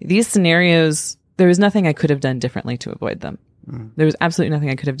 these scenarios, there was nothing I could have done differently to avoid them. There was absolutely nothing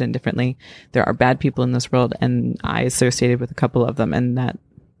I could have done differently. There are bad people in this world, and I associated with a couple of them, and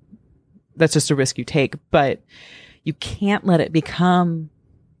that's just a risk you take. But you can't let it become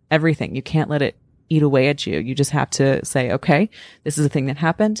everything. You can't let it eat away at you. You just have to say, okay, this is a thing that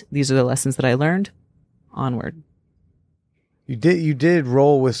happened. These are the lessons that I learned. Onward. You did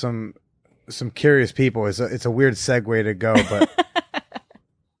roll with some curious people. It's a weird segue to go, but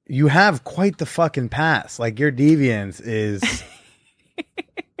you have quite the fucking past. Like your deviance is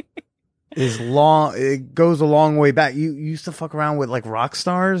long. It goes a long way back. You used to fuck around with like rock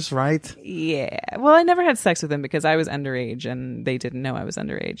stars, right? Yeah. Well, I never had sex with them because I was underage and they didn't know I was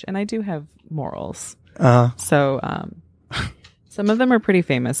underage. And I do have morals. So some of them are pretty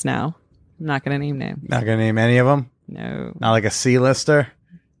famous now. I'm not going to name names. Not going to name any of them? No. Not like a C-lister?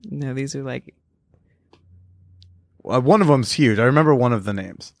 No, these are like... One of them's huge. I remember one of the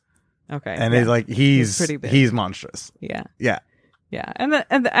names. Okay. And it's like, he's pretty big. He's monstrous. Yeah. Yeah. Yeah. And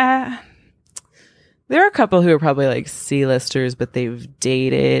there are a couple who are probably like C-listers, but they've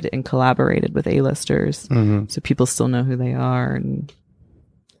dated and collaborated with A-listers. Mm-hmm. So people still know who they are. And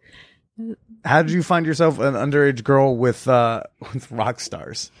how did you find yourself an underage girl with rock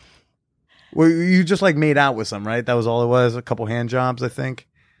stars? Well, you just like made out with some, right? That was all it was. A couple hand jobs, I think.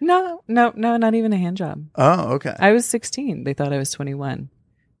 No, not even a hand job. Oh, okay. I was 16. They thought I was 21,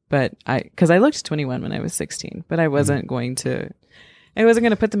 but because I looked 21 when I was 16, but I wasn't going to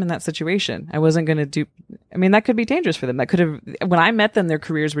put them in that situation. I wasn't going to do. I mean, that could be dangerous for them. That could have. When I met them, their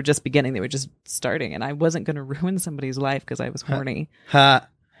careers were just beginning. They were just starting, and I wasn't going to ruin somebody's life because I was horny. Ha.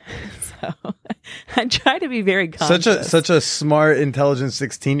 So I try to be very conscious. Such a smart, intelligent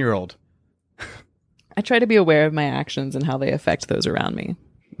 16-year-old. I try to be aware of my actions and how they affect those around me.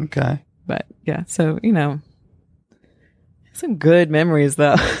 Okay. But yeah, so, some good memories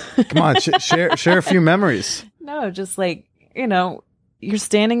though. Come on, share a few memories. No, just like, you're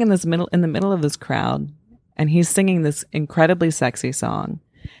standing in the middle of this crowd and he's singing this incredibly sexy song.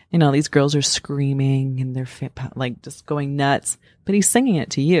 These girls are screaming and they're like just going nuts, but he's singing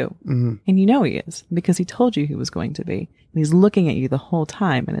it to you. Mm-hmm. And he is because he told you he was going to be. And he's looking at you the whole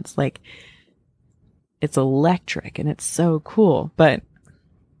time. And it's like, it's electric and it's so cool, but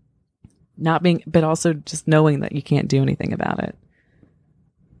also just knowing that you can't do anything about it,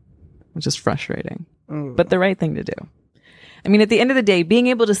 which is frustrating, but the right thing to do. I mean, at the end of the day, being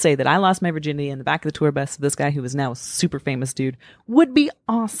able to say that I lost my virginity in the back of the tour bus to this guy who is now a super famous dude would be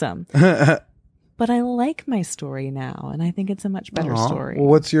awesome. But I like my story now, and I think it's a much better story. Well,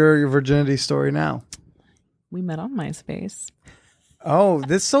 what's your virginity story now? We met on MySpace. Oh,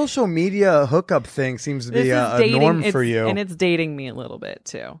 this social media hookup thing seems to be a norm for you. And it's dating me a little bit,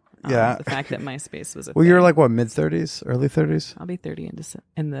 too. Yeah. The fact that MySpace was a Well, thing. you're like, what, mid-30s? Early 30s? I'll be 30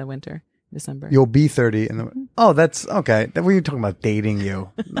 in the winter, December. You'll be 30 in the... Oh, that's... Okay. When you're talking about dating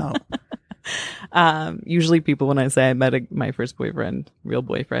you. No. Usually people, when I say I met my first real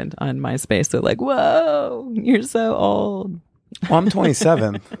boyfriend on MySpace, they're like, whoa, you're so old. Well, I'm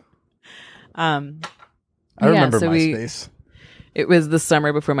 27. I remember MySpace. It was the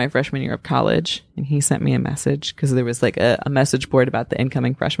summer before my freshman year of college, and he sent me a message because there was like a message board about the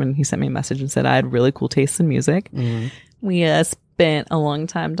incoming freshmen. He sent me a message and said I had really cool tastes in music. Mm-hmm. We spent a long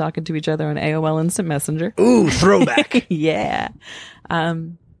time talking to each other on AOL Instant Messenger. Ooh, throwback. Yeah.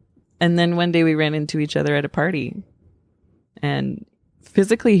 And then one day we ran into each other at a party, and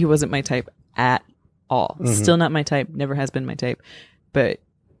physically he wasn't my type at all. Mm-hmm. Still not my type. Never has been my type. But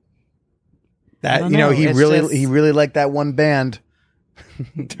that he really liked that one band.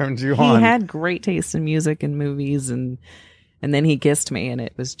 Turns you on. He had great taste in music and movies, and then he kissed me, and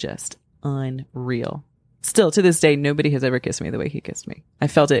it was just unreal. Still to this day, nobody has ever kissed me the way he kissed me. I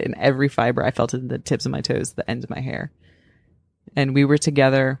felt it in every fiber. I felt it in the tips of my toes, the ends of my hair, and we were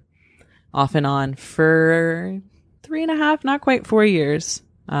together off and on for 3.5, not quite 4 years.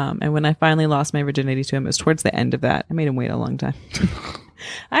 And when I finally lost my virginity to him, it was towards the end of that. I made him wait a long time.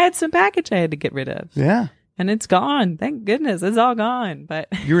 I had some baggage I had to get rid of. Yeah. And it's gone. Thank goodness. It's all gone. But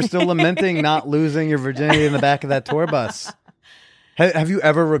you were still lamenting not losing your virginity in the back of that tour bus. Have you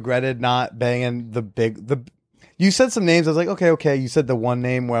ever regretted not banging you said some names. I was like, okay. You said the one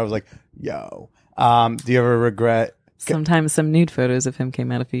name where I was like, yo. Do you ever regret? Sometimes some nude photos of him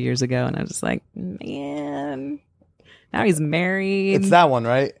came out a few years ago, and I was just like, man, now he's married. It's that one,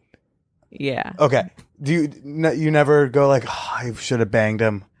 right? Yeah. Okay. Do you never go like, oh, I should have banged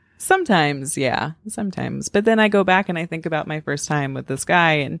him? Sometimes, yeah. Sometimes. But then I go back and I think about my first time with this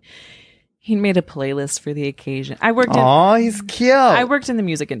guy, and He made a playlist for the occasion. I worked he's cute. I worked in the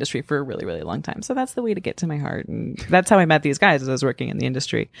music industry for a really, really long time. So that's the way to get to my heart. And that's how I met these guys as I was working in the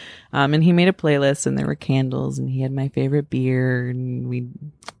industry. And he made a playlist and there were candles and he had my favorite beer. And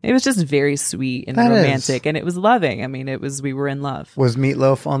it was just very sweet and romantic. And it was loving. I mean, we were in love. Was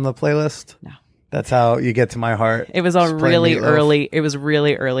Meatloaf on the playlist? No. That's how you get to my heart. It was all really early. It was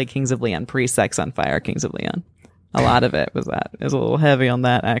really early Kings of Leon, pre-Sex on Fire Kings of Leon. A lot of it was that. It was a little heavy on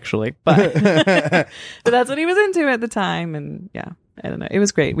that, actually. But but that's what he was into at the time. And yeah, I don't know. It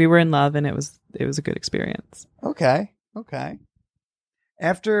was great. We were in love and it was a good experience. Okay.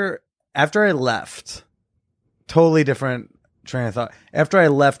 After I left, totally different train of thought. After I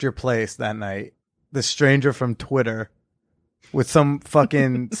left your place that night, the stranger from Twitter with some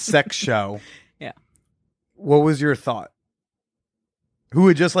fucking sex show. Yeah. What was your thought? Who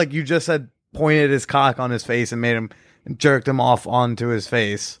had just, like you just said, pointed his cock on his face and made him jerked him off onto his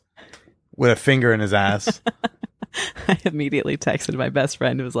face with a finger in his ass. I immediately texted my best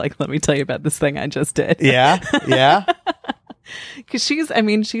friend who was like, let me tell you about this thing I just did. Yeah. Because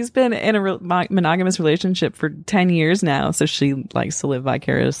she's been in a monogamous relationship for 10 years now. So she likes to live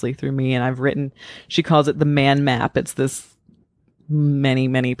vicariously through me. And she calls it the man map. It's this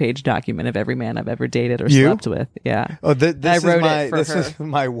many page document of every man I've ever dated or slept with. Yeah. Oh, this is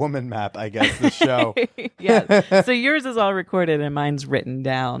my woman map, I guess, the show. Yeah. So yours is all recorded and mine's written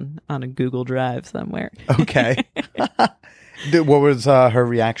down on a Google Drive somewhere. Okay. What was her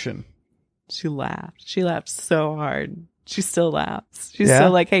reaction? She laughed. She laughed so hard. She still laughs. She's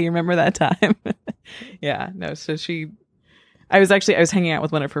still like, hey, you remember that time? Yeah. No. So I was hanging out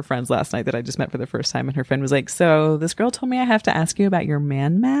with one of her friends last night that I just met for the first time, and her friend was like, so this girl told me I have to ask you about your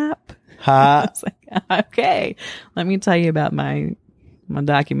man map. I was like, okay, let me tell you about my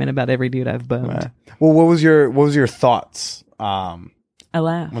document about every dude I've boned. Well, what was your thoughts? I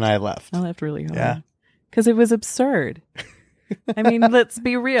laughed. When I left. I laughed really hard. Yeah. Because it was absurd. I mean, let's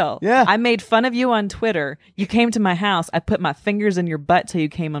be real. Yeah. I made fun of you on Twitter. You came to my house. I put my fingers in your butt till you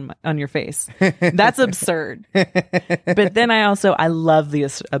came on your face. That's absurd. But then I love the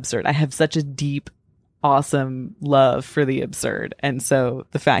absurd. I have such a deep, awesome love for the absurd. And so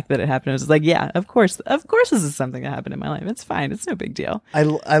the fact that it happened, I was like, yeah, of course this is something that happened in my life. It's fine. It's no big deal. I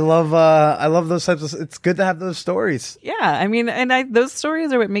love those types of, it's good to have those stories. Yeah. I mean, those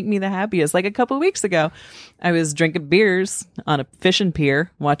stories are what make me the happiest. Like a couple of weeks ago, I was drinking beers on a fishing pier,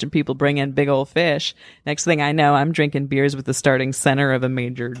 watching people bring in big old fish. Next thing I know, I'm drinking beers with the starting center of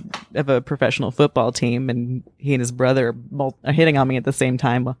a professional football team, and he and his brother are hitting on me at the same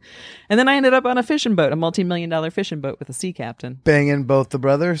time. And then I ended up on a fishing boat, a multi-million-dollar fishing boat with a sea captain. Banging both the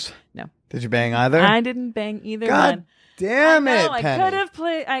brothers? No. Did you bang either? I didn't bang either God one. Damn it, I Penny.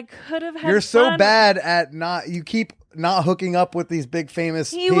 I could have had You're so fun. bad at you keep not hooking up with these big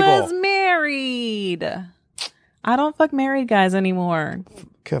famous people. He was married. I don't fuck married guys anymore.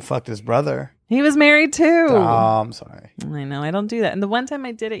 Could have fucked his brother. He was married too. Oh, I'm sorry. I know. I don't do that. And the one time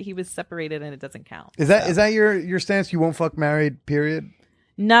I did it, he was separated and it doesn't count. Is that your stance? You won't fuck married, period?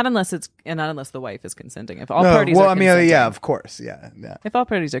 Not unless the wife is consenting. If all parties are consenting. Yeah, of course. Yeah. If all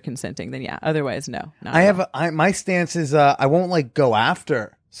parties are consenting, then yeah. Otherwise, no. My stance is I won't go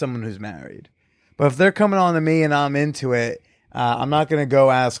after someone who's married. But if they're coming on to me and I'm into it, I'm not going to go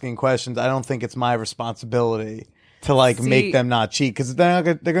asking questions. I don't think it's my responsibility to make them not cheat, because they're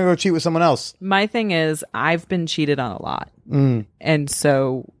going to go cheat with someone else. My thing is, I've been cheated on a lot. And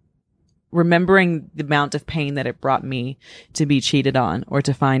so remembering the amount of pain that it brought me to be cheated on, or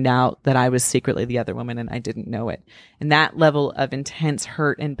to find out that I was secretly the other woman and I didn't know it. And that level of intense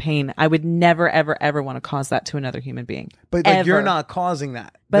hurt and pain, I would never, ever, ever want to cause that to another human being. But you're not causing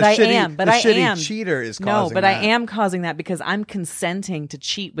that. But I am. The shitty cheater is causing that. No, but I am causing that because I'm consenting to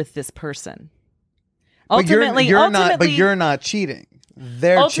cheat with this person. But you're not cheating.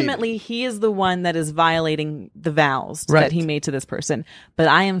 Ultimately, he is the one that is violating the vows that he made to this person. But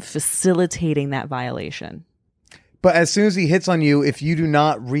I am facilitating that violation. But as soon as he hits on you, if you do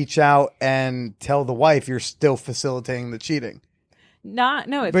not reach out and tell the wife, you're still facilitating the cheating.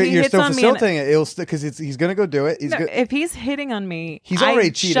 If but he you're hits still on facilitating it. It'll because he's going to go do it. If he's hitting on me, he's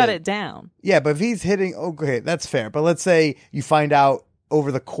already cheated. Shut it down. Yeah, but if he's hitting, okay, that's fair. But let's say you find out over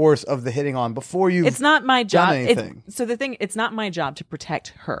the course of the hitting on before you. It's not my job. It's not my job to protect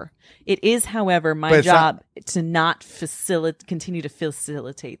her. It is, however, my job to not continue to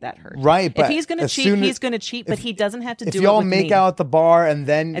facilitate that hurt. Right. But if he's going to cheat, he's going to cheat. But he doesn't have to do it. If y'all with make me. out at the bar and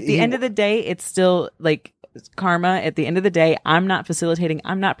then at the end of the day, it's still karma. At the end of the day, I'm not facilitating.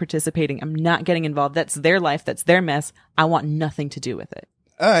 I'm not participating. I'm not getting involved. That's their life. That's their mess. I want nothing to do with it.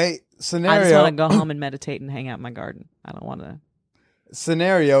 All right. Scenario. I just want to go home and meditate and hang out in my garden. I don't want to.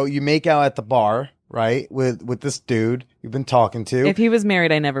 scenario, you make out at the bar, right? With this dude you've been talking to. If he was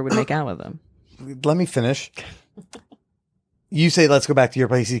married, I never would make out with him. Let me finish. You say, let's go back to your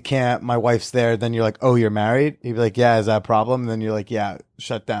place. He can't. My wife's there. Then you're like, oh, you're married? He'd be like, yeah, is that a problem? And then you're like, yeah,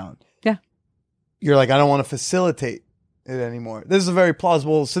 shut down. Yeah. You're like, I don't want to facilitate it anymore. This is a very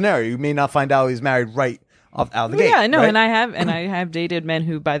plausible scenario. You may not find out he's married right out of the gate. Yeah, no, right? and I have dated men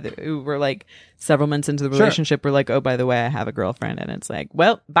who who were like several months into the relationship were like, oh, by the way, I have a girlfriend, and it's like,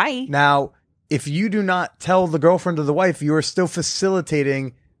 well, bye. Now, if you do not tell the girlfriend or the wife, you are still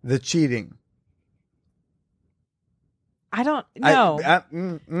facilitating the cheating. I don't know.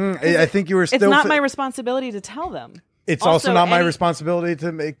 I think you were still. It's not my responsibility to tell them. It's also not my responsibility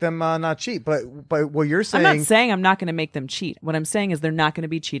to make them not cheat. But what you're saying, I'm not saying I'm not going to make them cheat. What I'm saying is they're not going to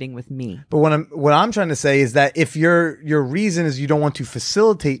be cheating with me. But what I'm trying to say is that if your reason is you don't want to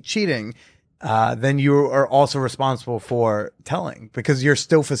facilitate cheating, then you are also responsible for telling because you're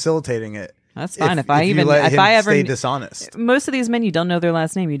still facilitating it. That's fine. If I ever stay dishonest, most of these men, you don't know their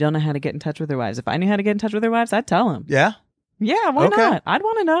last name. You don't know how to get in touch with their wives. If I knew how to get in touch with their wives, I'd tell them. Yeah. Yeah. Why not? I'd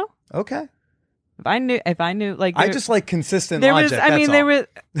want to know. Okay. If I knew, like, I just like consistent there logic. Was, I mean, there was,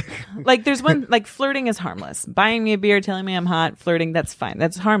 like, there's one, like, flirting is harmless. Buying me a beer, telling me I'm hot, flirting, that's fine.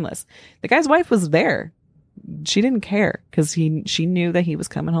 That's harmless. The guy's wife was there. She didn't care because she knew that he was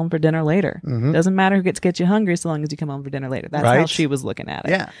coming home for dinner later. Mm-hmm. Doesn't matter who gets you hungry so long as you come home for dinner later. That's how she was looking at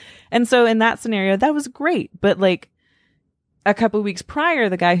it. Yeah. And so in that scenario, that was great. But like a couple of weeks prior,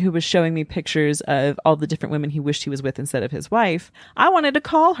 the guy who was showing me pictures of all the different women he wished he was with instead of his wife, I wanted to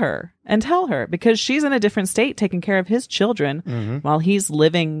call her and tell her because she's in a different state taking care of his children while he's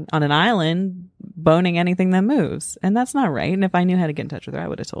living on an island boning anything that moves. And that's not right. And if I knew how to get in touch with her, I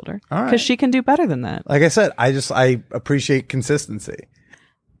would have told her because she can do better than that. Like I said, I appreciate consistency.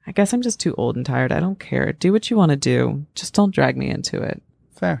 I guess I'm just too old and tired. I don't care. Do what you want to do. Just don't drag me into it.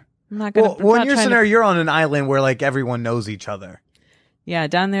 Fair. I'm not gonna, well, in your scenario, you're on an island where like everyone knows each other. Yeah,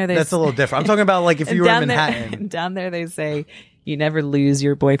 down there that's a little different. I'm talking about like if you were in Manhattan. Down there, they say you never lose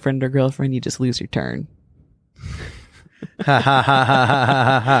your boyfriend or girlfriend; you just lose your turn. So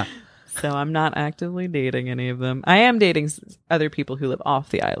I'm not actively dating any of them. I am dating other people who live off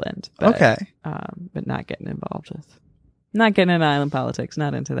the island. But, but not getting involved with. Not getting into island politics,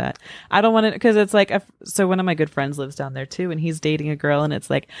 not into that. I don't want to, because it's like, so one of my good friends lives down there too, and he's dating a girl, and it's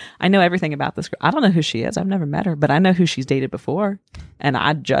like, I know everything about this girl. I don't know who she is. I've never met her, but I know who she's dated before. And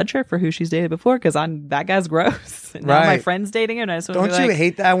I judge her for who she's dated before because that guy's gross. And now my friend's dating her, and I just want to Don't you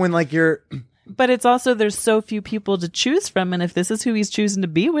hate that when like you're. But it's also, there's so few people to choose from, and if this is who he's choosing to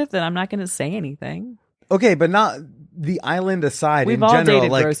be with, then I'm not going to say anything. Okay, but not the island aside. We've in all general,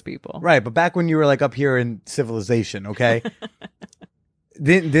 dated like, gross people. Right, but back when you were like up here in civilization, okay?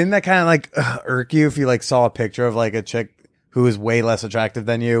 Didn't that kind of like irk you if you like saw a picture of like a chick who was way less attractive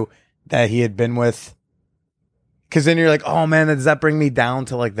than you that he had been with? Because then you're like, oh man, does that bring me down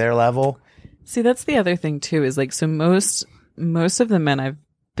to like their level? See, that's the other thing too, is like, so most of the men I've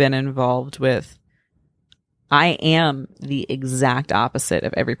been involved with, I am the exact opposite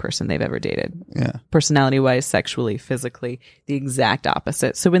of every person they've ever dated. Yeah. Personality wise, sexually, physically, the exact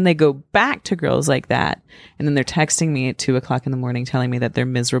opposite. So when they go back to girls like that, and then they're texting me at 2:00 in the morning telling me that they're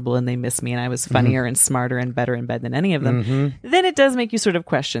miserable and they miss me and I was funnier and smarter and better in bed than any of them, then it does make you sort of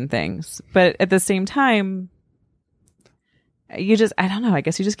question things. But at the same time, I don't know, I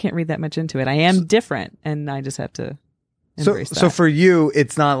guess you just can't read that much into it. I am different, and I just have to embrace that. So for you,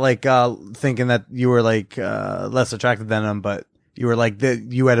 it's not like thinking that you were like less attractive than them, but you were like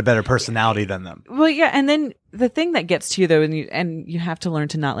you had a better personality than them. Well, yeah, and then the thing that gets to you though, and you have to learn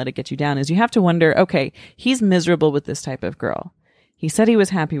to not let it get you down, is you have to wonder, okay, he's miserable with this type of girl. He said he was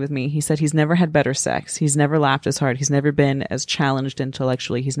happy with me. He said he's never had better sex. He's never laughed as hard. He's never been as challenged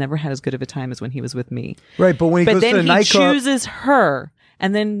intellectually. He's never had as good of a time as when he was with me. Right, but when he goes to the nightclub, chooses her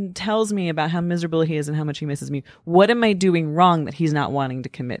and then tells me about how miserable he is and how much he misses me. What am I doing wrong that he's not wanting to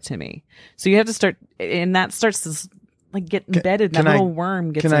commit to me? So you have to start, and that starts to like get embedded. That little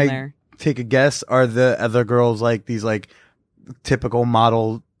worm gets in there. Take a guess. Are the other girls like these like typical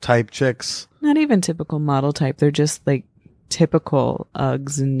model type chicks? Not even typical model type. They're just like typical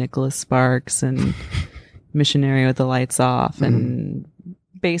Uggs and Nicholas Sparks and Missionary with the Lights Off and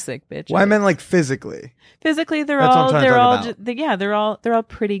basic bitches. Well, I meant like physically. Physically, they're all pretty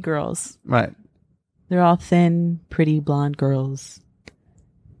girls. Right. They're all thin, pretty blonde girls.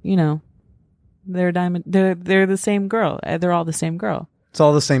 You know, they're diamond. They're the same girl. They're all the same girl. It's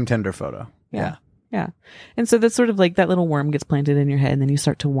all the same Tinder photo. Yeah. And so that's sort of like that little worm gets planted in your head, and then you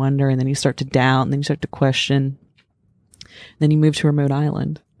start to wonder, and then you start to doubt, and then you start to question. Then you move to a remote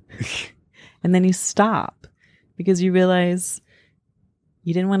island, and then you stop because you realize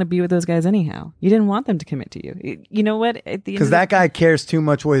you didn't want to be with those guys anyhow. You didn't want them to commit to you. You know what? Because that guy cares too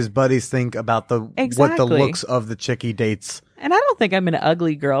much what his buddies think about what the Exactly. looks of the chick he dates. And I don't think I'm an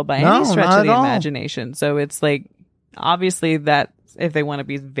ugly girl by No, any stretch not of the at all. imagination. So it's like, obviously that if they want to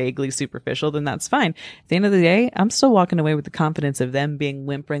be vaguely superficial, then that's fine. At the end of the day, I'm still walking away with the confidence of them being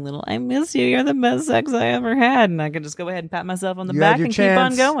whimpering little, I miss you. You're the best sex I ever had. And I can just go ahead and pat myself on the back and keep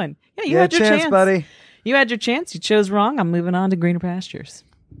on going. Yeah, you had your chance, buddy. You had your chance. You chose wrong. I'm moving on to greener pastures.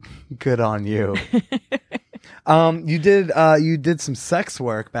 Good on you. You did some sex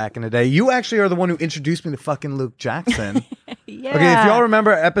work back in the day. You actually are the one who introduced me to fucking Luke Jackson. Yeah. Okay, if y'all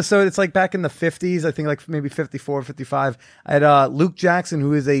remember episode, it's like back in the 50s, I think like maybe 54, 55. I had Luke Jackson,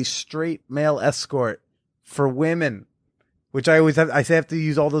 who is a straight male escort for women, which I have to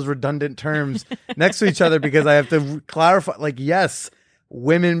use all those redundant terms next to each other because I have to clarify, like, yes,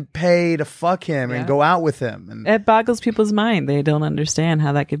 women pay to fuck him and go out with him. And it boggles people's mind. They don't understand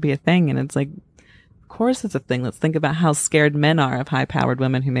how that could be a thing. And it's like, of course it's a thing. Let's think about how scared men are of high-powered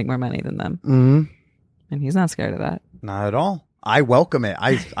women who make more money than them. Mm-hmm. And he's not scared of that. Not at all. I welcome it.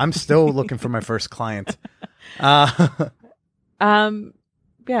 I'm still looking for my first client. Yeah,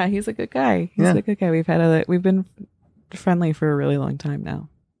 he's a good guy. He's a good guy. We've been friendly for a really long time now.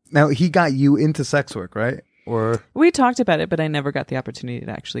 Now, he got you into sex work, right? Or we talked about it, but I never got the opportunity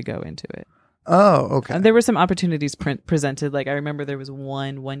to actually go into it. Oh, okay. There were some opportunities presented. Like I remember there was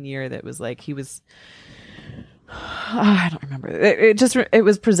one year that was like he was. I don't remember. It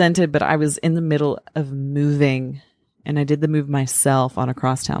was presented, but I was in the middle of moving, and I did the move myself on a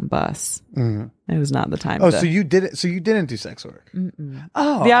crosstown bus. It was not the time. Oh, so you did it. So you didn't do sex work. Mm-mm.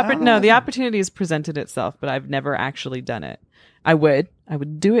 Oh, the opportunity has presented itself, but I've never actually done it. I would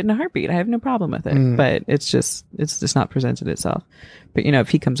do it in a heartbeat. I have no problem with it, but it's just not presented itself. But if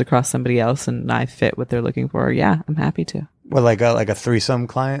he comes across somebody else and I fit what they're looking for, yeah, I'm happy to. Well, like a threesome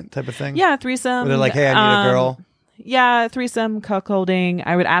client type of thing. Yeah, threesome. Where they're like, hey, I need a girl. Yeah, threesome, cuckolding.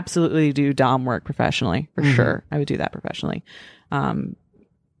 I would absolutely do dom work professionally for sure. I would do that professionally. I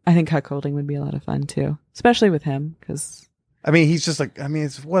think cuckolding would be a lot of fun too, especially with him because. I mean, he's just like. I mean,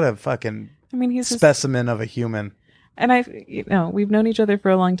 it's what a fucking. He's specimen of a human. And we've known each other for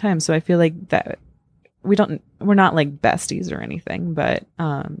a long time, so I feel like that we're not like besties or anything, but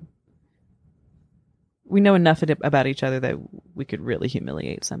we know enough about each other that we could really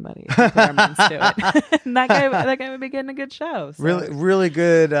humiliate somebody if we put our minds to it. And that guy would be getting a good show. So. Really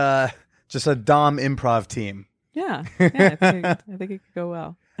good. Just a dom improv team. Yeah, I think it could go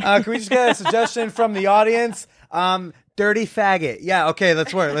well. Can we just get a suggestion from the audience? Dirty faggot. Yeah. Okay.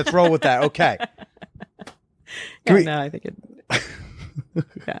 Let's roll with that. Okay. I think it.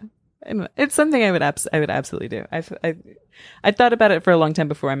 Yeah, it's something I would absolutely do. I thought about it for a long time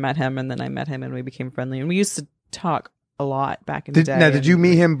before I met him, and then I met him, and we became friendly, and we used to talk a lot back in the day. Now, did you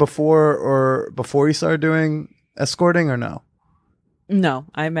meet him before you started doing escorting, or no? No,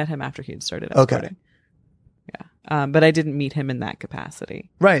 I met him after he had started escorting. Okay. Yeah, but I didn't meet him in that capacity.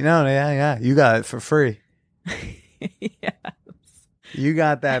 Right? No. Yeah. You got it for free. Yeah. You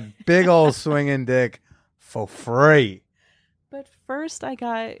got that big old swinging dick for free. But first, I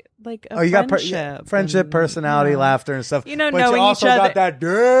got like a friendship. Friendship, personality, laughter, and stuff. But knowing you also each other, got that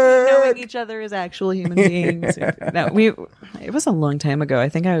dick. knowing each other as actual human beings. It was a long time ago. I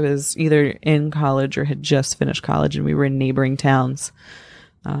think I was either in college or had just finished college, and we were in neighboring towns.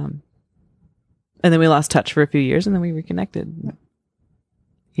 And then we lost touch for a few years, and then we reconnected.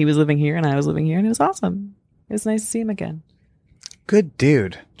 He was living here, and I was living here, and it was awesome. It was nice to see him again. Good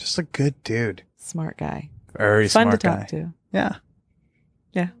dude. Just a good dude. Smart guy. Very Fun smart to guy. talk to. Yeah.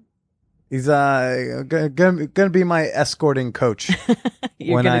 Yeah. He's gonna be my escorting coach.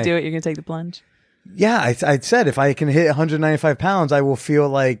 You're gonna do it. You're gonna take the plunge. Yeah, I said if I can hit 195 pounds, I will feel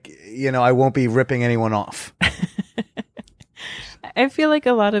like I won't be ripping anyone off. I feel like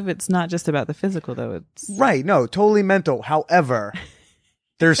a lot of it's not just about the physical, though. It's right. No, totally mental. However,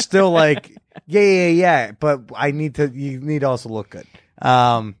 there's still like yeah. But you need to also look good.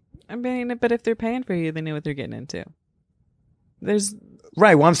 I mean, but if they're paying for you, they know what they're getting into. There's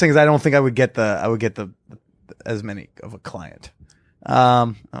right. What I'm saying is, I don't think I would get the as many of a client.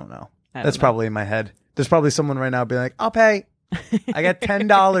 I don't know. That's probably in my head. There's probably someone right now being like, "I'll pay. I got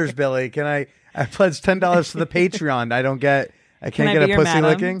 $10, Billy. Can I pledge $10 to the Patreon? I can't get a pussy madam?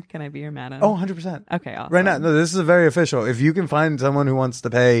 licking. Can I be your madam? Oh, 100%. Okay, awesome. Right now, no, this is very official. If you can find someone who wants to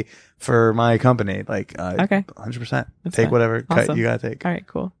pay for my company, like, okay, 100%. Take whatever cut you gotta take. All right,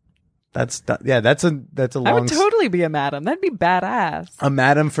 cool. That's a long. I would totally be a madam. That'd be badass. A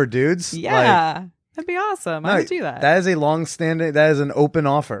madam for dudes? Yeah, that'd be awesome. I would do that. That is a long-standing. That is an open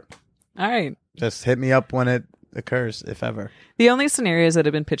offer. All right. Just hit me up when it occurs, if ever. The only scenarios that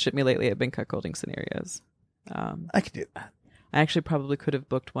have been pitched at me lately have been cuckolding scenarios. I could do that. I actually probably could have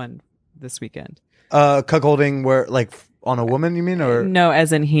booked one this weekend. Cuckolding where, like, on a woman, you mean? Or No,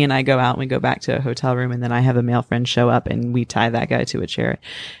 as in he and I go out and we go back to a hotel room, and then I have a male friend show up and we tie that guy to a chair.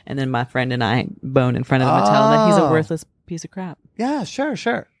 And then my friend and I bone in front of him and tell him that he's a worthless piece of crap. Yeah, sure.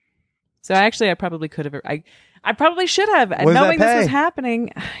 So I probably could have. I probably should have. What does Knowing that this was pay?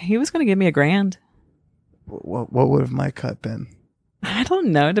 happening, he was going to give me $1,000. What would have my cut been? I don't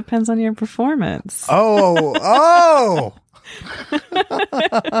know. It depends on your performance. Oh.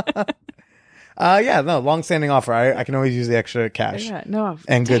 Yeah, no, long-standing offer. I can always use the extra cash. Yeah, no.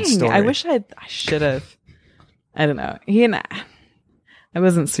 And good dang, story. I wish I should have. I don't know. I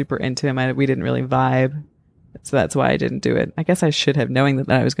wasn't super into him. We didn't really vibe. So that's why I didn't do it. I guess I should have, knowing that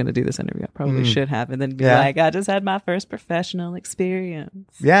I was going to do this interview. I probably should have, and then be like, I just had my first professional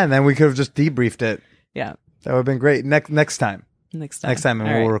experience. Yeah, and then we could have just debriefed it. Yeah. That would have been great. Next time. Next time, and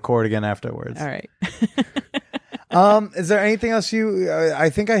All we'll right. record again afterwards. All right. Is there anything else I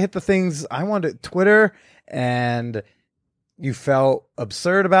think I hit the things I wanted. Twitter, and you felt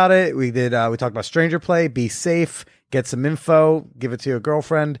absurd about it. We talked about Stranger Play, be safe, get some info, give it to your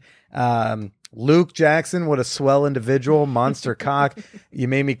girlfriend. Luke Jackson, what a swell individual, monster cock. You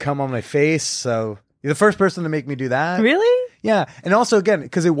made me come on my face, so you're the first person to make me do that. Really? Yeah, and also again,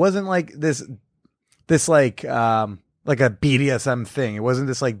 because it wasn't like this like a BDSM thing. It wasn't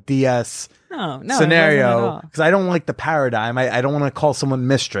this like DS No, scenario, because I don't like the paradigm. I don't want to call someone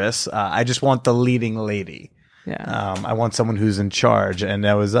mistress. I just want the leading lady. Yeah. I want someone who's in charge, and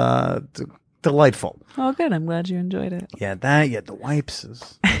that was delightful. Oh, good. I'm glad you enjoyed it. Yeah, that. Yeah, the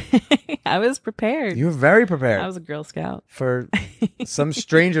wipes. I was prepared. You were very prepared. I was a Girl Scout. For some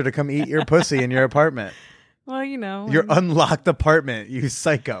stranger to come eat your pussy in your apartment. Well, you know. Your unlocked apartment, you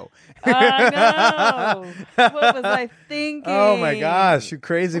psycho. I know. What was I thinking? Oh my gosh, you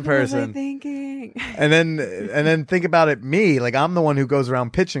crazy What person. was I thinking? And then think about it, me, like I'm the one who goes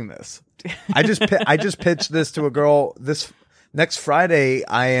around pitching this. I just pitched this to a girl. This next Friday,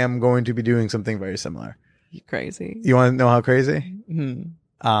 I am going to be doing something very similar. You crazy. You want to know how crazy? Mm-hmm.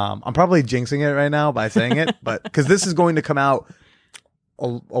 I'm probably jinxing it right now by saying it, but because this is going to come out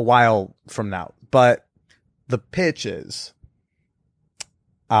a while from now. But the pitch is,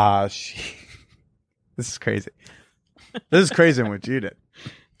 this is crazy. This is crazy what you did.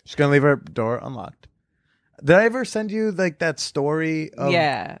 She's gonna leave her door unlocked. Did I ever send you like that story?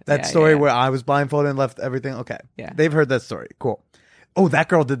 That story where I was blindfolded and left everything. Okay, Yeah. they've heard that story. Cool. Oh, that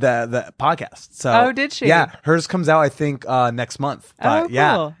girl did the podcast. So, Oh, did she? Yeah, hers comes out I think next month. Oh, cool.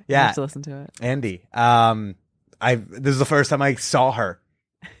 Yeah, I yeah. have to listen to it. Andy. This is the first time I saw her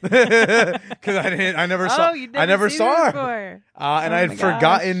because I never saw. You'd I never seen saw her. before. And Oh I had my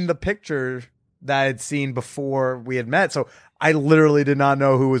forgotten gosh. the picture that I'd seen before we had met. So I literally did not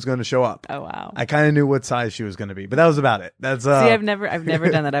know who was going to show up. Oh wow. I kind of knew what size she was going to be, but that was about it. That's See, I've never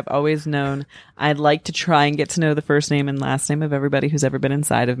done that. I've always known. I'd like to try and get to know the first name and last name of everybody who's ever been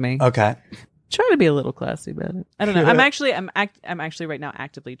inside of me. okay. Try to be a little classy about it. I don't know. I'm actually right now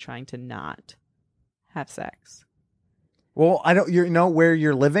actively trying to not have sex. Well, I don't. You know where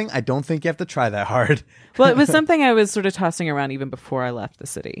you're living. I don't think you have to try that hard. Well, it was something I was sort of tossing around even before I left the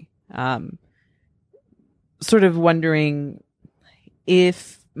city. Sort of wondering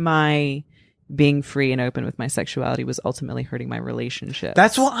if my being free and open with my sexuality was ultimately hurting my relationship.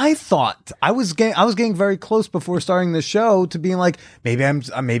 That's what I thought. I was getting very close before starting the show to being like, maybe I'm too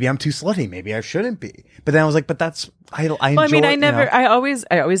slutty. Maybe I shouldn't be. But then I was like, but that's I enjoy. Well, I mean, I you never, know. I always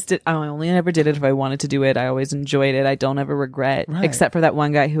did. I only ever did it if I wanted to do it. I always enjoyed it. I don't ever regret, Right. except for that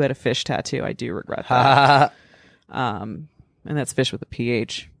one guy who had a fish tattoo. I do regret that. And that's fish with a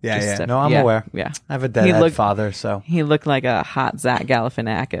PH. Yeah, Just yeah. No, I'm aware. Yeah. I have a dead father, so He looked like a hot Zach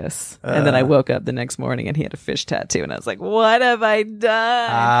Galifianakis. And then I woke up the next morning and he had a fish tattoo. And I was like, what have I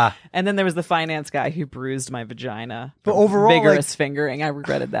done? And then there was the finance guy who bruised my vagina. But from overall, vigorous fingering. I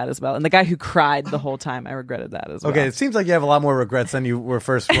regretted that as well. And the guy who cried the whole time, I regretted that as well. okay. It seems like you have a lot more regrets than you were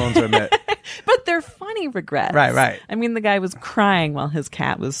first willing to admit. But they're funny regrets. Right. I mean, the guy was crying while his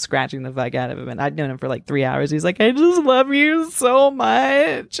cat was scratching the fuck out of him. And I'd known him for like 3 hours. He's like, I just love you so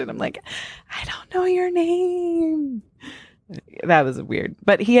much. And I'm like, I don't know your name. That was weird.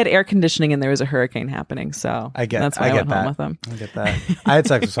 But he had air conditioning and there was a hurricane happening. So that's why I went home with him. I get that. I had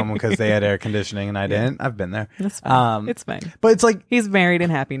sex with someone because they had air conditioning and I didn't. I've been there. That's fine. It's fine. But it's like, He's married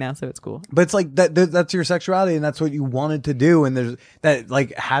and happy now, so it's cool. but it's like that's your sexuality and that's what you wanted to do. And there's that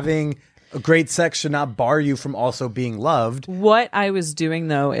like having A great sex should not bar you from also being loved. What I was doing,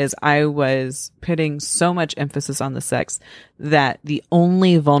 though, is I was putting so much emphasis on the sex that the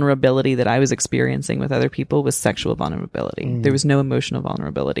only vulnerability that I was experiencing with other people was sexual vulnerability. There was no emotional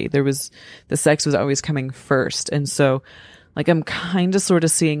vulnerability. The sex was always coming first. And so, like, I'm kind of sort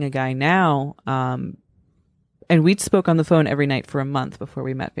of seeing a guy now, and we spoke on the phone every night for a month before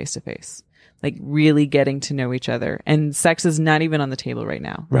we met face to face. Like, really getting to know each other. And sex is not even on the table right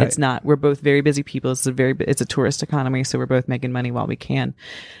now. Right. It's not. We're both very busy people. It's a tourist economy, so we're both making money while we can.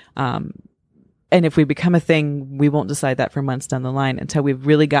 And if we become a thing, we won't decide that for months down the line until we've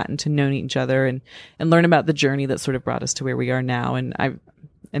really gotten to know each other and learn about the journey that sort of brought us to where we are now. And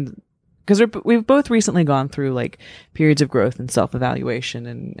because we've both recently gone through like periods of growth and self-evaluation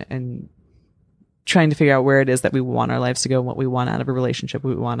and trying to figure out where it is that we want our lives to go and what we want out of a relationship,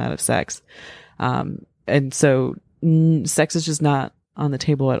 what we want out of sex. And so sex is just not on the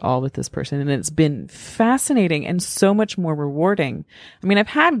table at all with this person. And it's been fascinating and so much more rewarding. I mean, I've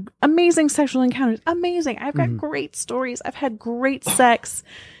had amazing sexual encounters. Amazing. I've got great stories. I've had great sex.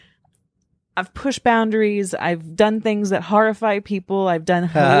 I've pushed boundaries. I've done things that horrify people. I've done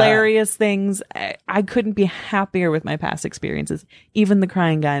hilarious things. I couldn't be happier with my past experiences, even the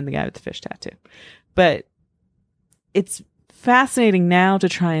crying guy and the guy with the fish tattoo. But it's fascinating now to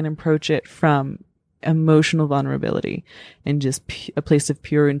try and approach it from emotional vulnerability and just a place of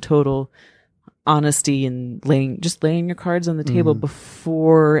pure and total honesty and laying your cards on the table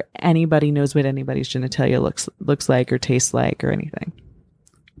before anybody knows what anybody's genitalia looks like or tastes like or anything.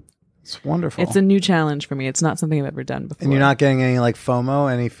 It's wonderful. It's a new challenge for me. It's not something I've ever done before. And you're not getting any like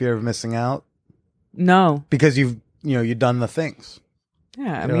FOMO, any fear of missing out? No. Because you've done the things.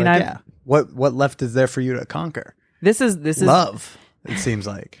 Yeah. I You're mean, like, what left is there for you to conquer? This is love, it seems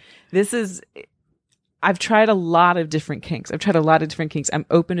like. I've tried a lot of different kinks. I'm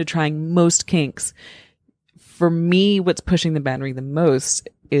open to trying most kinks. For me, what's pushing the boundary the most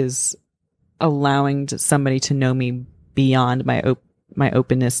is allowing somebody to know me beyond my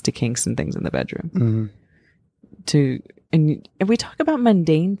openness to kinks and things in the bedroom. And we talk about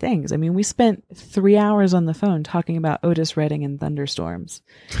mundane things. I mean, we spent 3 hours on the phone talking about Otis Redding and thunderstorms,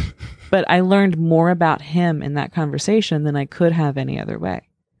 but I learned more about him in that conversation than I could have any other way.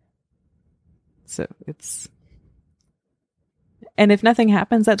 So and if nothing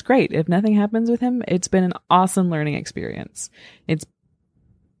happens, that's great. If nothing happens with him, it's been an awesome learning experience. It's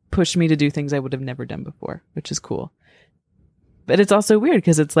pushed me to do things I would have never done before, which is cool. But it's also weird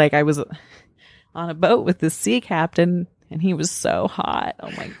because it's like I was on a boat with this sea captain and he was so hot.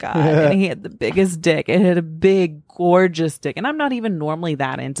 Oh my God. And he had the biggest dick. It had a big, gorgeous dick. And I'm not even normally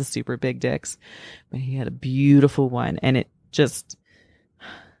that into super big dicks, but he had a beautiful one. And it just,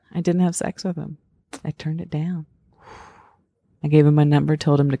 I didn't have sex with him. I turned it down. I gave him my number,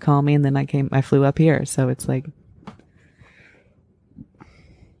 told him to call me, and then I flew up here. So it's like,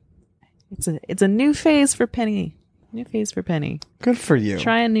 it's a new phase for Penny. New phase for Penny. Good for you.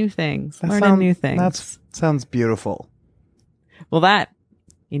 Trying new things. Learning new things. That sounds beautiful. Well, and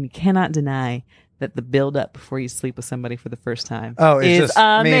you cannot deny that the build up before you sleep with somebody for the first time is amazing.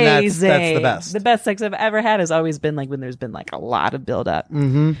 I mean, that's the best. The best sex I've ever had has always been like when there's been like a lot of build up.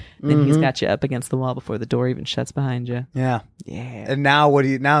 Then he's got you up against the wall before the door even shuts behind you. Yeah. And now what do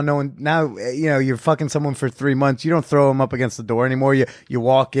you you're fucking someone for 3 months. You don't throw them up against the door anymore. You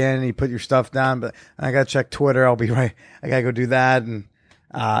walk in and you put your stuff down, but I gotta check Twitter. I'll be right. I gotta go do that. And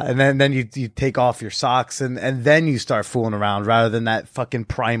then you take off your socks and then you start fooling around rather than that fucking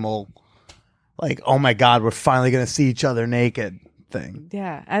primal, like, oh my God, we're finally going to see each other naked thing.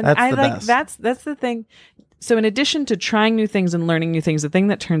 Yeah. And that's the thing. So in addition to trying new things and learning new things, the thing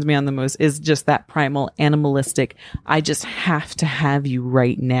that turns me on the most is just that primal, animalistic, I just have to have you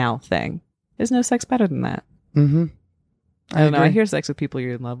right now thing. There's no sex better than that. I don't know. I hear sex with people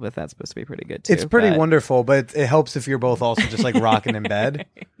you're in love with. That's supposed to be pretty good too. It's pretty wonderful, but it helps if you're both also just like rocking in bed.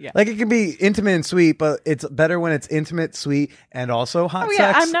 Yeah. Like it can be intimate and sweet, but it's better when it's intimate, sweet, and also hot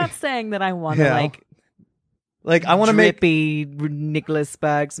sex. I'm not saying that I want to like I want to make Nicholas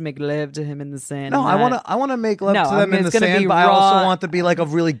Sparks make love to him in the sand. No, I want to make love to them in the sand, but I also want to be like a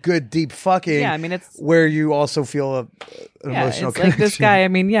really good deep fucking. Yeah, I mean it's where you also feel an emotional connection. Like this guy. I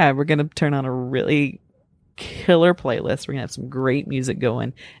mean, yeah, we're gonna turn on a really killer playlist. We're gonna have some great music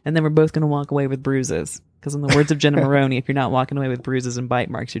going, and then we're both gonna walk away with bruises. Because in the words of Jenna Maroney, if you're not walking away with bruises and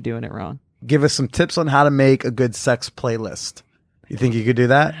bite marks, you're doing it wrong. Give us some tips on how to make a good sex playlist. You think you could do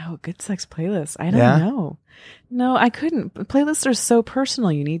that? Oh, good sex playlist. I don't know. No, I couldn't. Playlists are so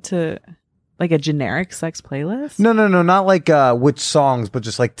personal. You need to like a generic sex playlist. No, not like which songs, but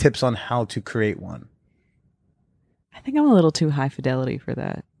just like tips on how to create one. I I think I'm a little too high fidelity for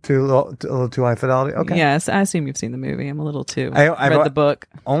that. A little too high fidelity. Okay. Yes, I assume you've seen the movie. I'm a little too. I've read the book.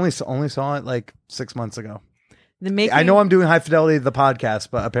 Only saw it like 6 months ago. I know I'm doing high fidelity the podcast,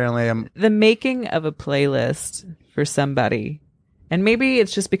 but apparently I'm the making of a playlist for somebody. And maybe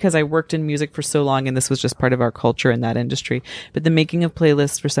it's just because I worked in music for so long and this was just part of our culture in that industry. But the making of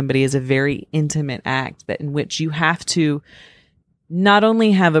playlists for somebody is a very intimate act that in which you have to not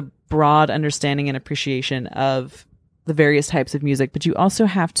only have a broad understanding and appreciation of the various types of music, but you also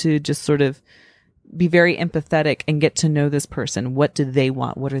have to just sort of be very empathetic and get to know this person. What do they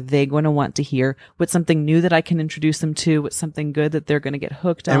want? What are they going to want to hear? What's something new that I can introduce them to? What's something good that they're going to get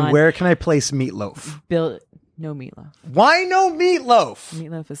hooked on? And where can I place Meatloaf? No Meatloaf. Why no Meatloaf?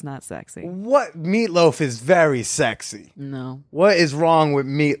 Meatloaf is not sexy. What? Meatloaf is very sexy. No. What is wrong with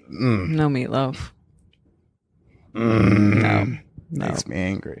No Meatloaf. No. No. Makes me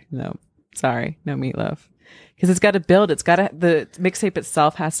angry. No. Sorry. No Meatloaf. Because it's got to build. It's got to, the mixtape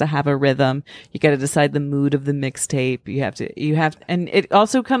itself has to have a rhythm. You got to decide the mood of the mixtape. And it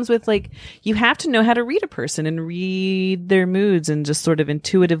also comes with like, you have to know how to read a person and read their moods and just sort of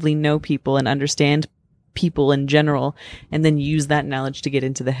intuitively know people and understand people in general, and then use that knowledge to get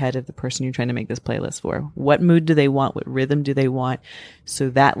into the head of the person you're trying to make this playlist for. What mood do they want? What rhythm do they want? So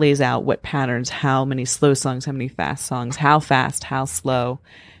that lays out what patterns, how many slow songs, how many fast songs, how fast, how slow.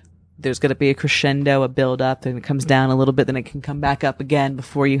 There's going to be a crescendo, a build up, and it comes down a little bit, then it can come back up again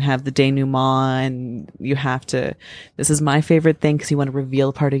before you have the denouement. And you have to, this is my favorite thing, because you want to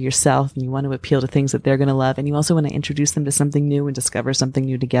reveal part of yourself and you want to appeal to things that they're going to love. And you also want to introduce them to something new and discover something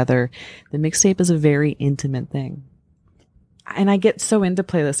new together. The mixtape is a very intimate thing. And I get so into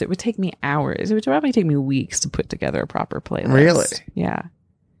playlists. It would take me hours. It would probably take me weeks to put together a proper playlist. Really? Yeah.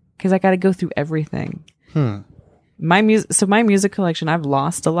 Because I got to go through everything. My music collection, I've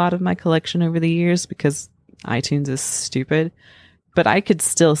lost a lot of my collection over the years because iTunes is stupid. But I could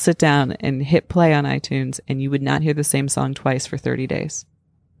still sit down and hit play on iTunes and you would not hear the same song twice for 30 days.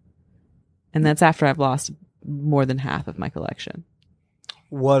 And that's after I've lost more than half of my collection.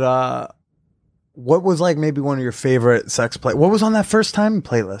 What was like maybe one of your favorite sex play? What was on that First Time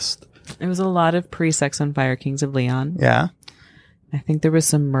playlist? It was a lot of pre-Sex on Fire, Kings of Leon. Yeah. I think there was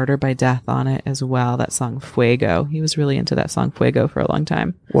some Murder by Death on it as well. That song Fuego. He was really into that song Fuego for a long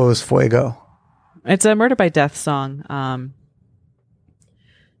time. What was Fuego? It's a Murder by Death song.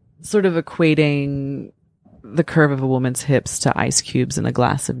 Sort of equating the curve of a woman's hips to ice cubes in a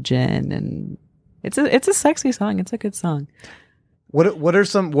glass of gin, and it's a sexy song. It's a good song. What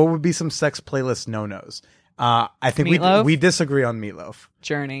would be some sex playlist no-nos? I think we disagree on Meatloaf.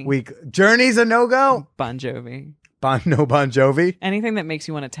 Journey's a no-go? Bon Jovi. Bon Jovi. Anything that makes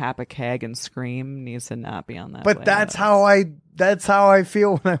you want to tap a keg and scream needs to not be on that. But that's how I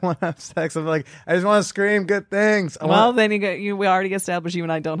feel when I want to have sex. I'm like, I just want to scream good things. Then we already established you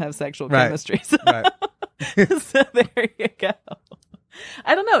and I don't have sexual chemistry. So. Right. So there you go.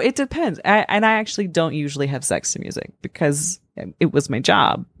 I don't know. It depends. I actually don't usually have sex to music because it was my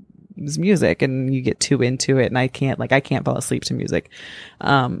job. It was music, and you get too into it, and I can't fall asleep to music.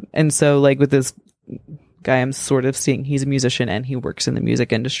 And so like with this guy I'm sort of seeing, he's a musician and he works in the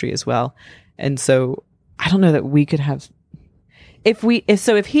music industry as well. And so I don't know that we could have, if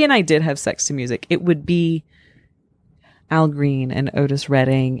he and I did have sex to music, it would be Al Green and Otis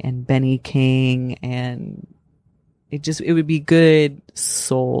Redding and Benny King, and it would be good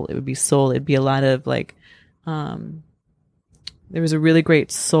soul. It would be soul. It'd be a lot of like, there was a really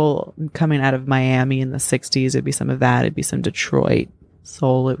great soul coming out of Miami in the 60s. It'd be some of that. It'd be some Detroit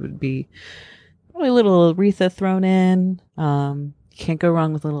soul. It would be probably a little Aretha thrown in. Can't go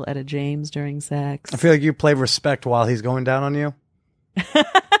wrong with a little Etta James during sex. I feel like you play Respect while he's going down on you.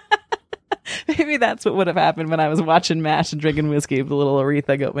 Maybe that's what would have happened when I was watching MASH and drinking whiskey with the little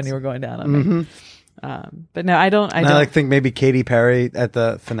Aretha when you were going down on me. But no, I don't. I think maybe Katy Perry at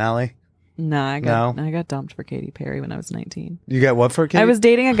the finale. No, I got dumped for Katy Perry when I was 19. You got what for Katy? I was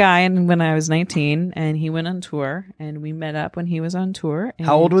dating a guy when I was 19, and he went on tour, and we met up when he was on tour.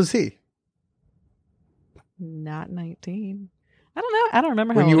 How old was he? Not 19. I don't know. I don't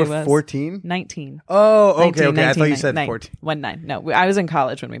remember how old he was. When you were 14? 19. Oh, okay, 19, okay. I thought you 19, said 9, 14. 19. No, I was in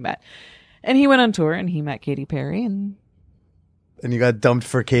college when we met. And he went on tour, and he met Katy Perry, and you got dumped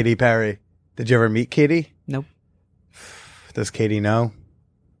for Katy Perry. Did you ever meet Katy? Nope. Does Katy know?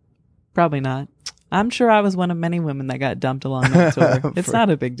 Probably not. I'm sure I was one of many women that got dumped along that tour. It's not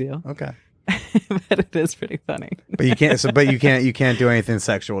a big deal. Okay. But it is pretty funny. But you can't do anything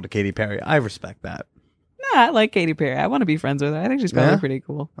sexual to Katy Perry. I respect that. No, I like Katy Perry. I want to be friends with her. I think she's probably pretty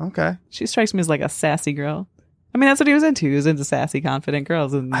cool. Okay. She strikes me as like a sassy girl. I mean, that's what he was into. He was into sassy, confident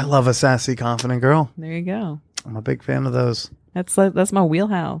girls. And I love a sassy, confident girl. There you go. I'm a big fan of those. That's my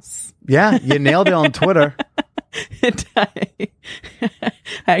wheelhouse. Yeah, you nailed it on Twitter. I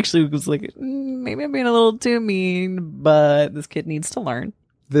actually was like, maybe I'm being a little too mean, but this kid needs to learn.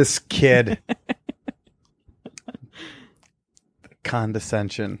 This kid.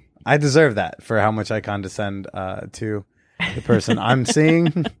 Condescension. I deserve that for how much I condescend to the person I'm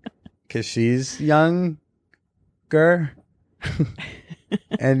seeing because she's younger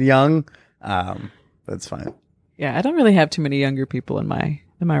and young. That's fine. Yeah, I don't really have too many younger people in my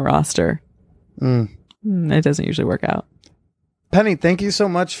roster. It doesn't usually work out. Penny, thank you so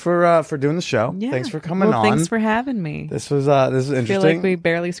much for doing the show. Yeah. Thanks for coming on. Thanks for having me. This was interesting. I feel like we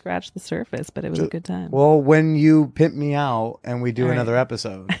barely scratched the surface, but it was a good time. Well, when you pimp me out and we do another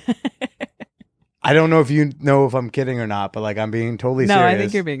episode, I don't know if you know if I'm kidding or not, but like I'm being totally serious. No, I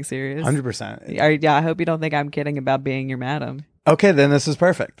think you're being serious. 100%. Yeah, I hope you don't think I'm kidding about being your madam. Okay, then this is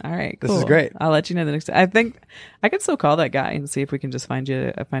perfect. All right, cool. This is great. I'll let you know the next time. I think I could still call that guy and see if we can just find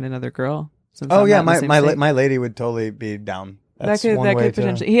another girl. Oh yeah, my lady would totally be down. That's that one way could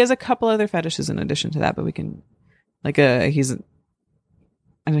potentially. He has a couple other fetishes in addition to that, but we can he's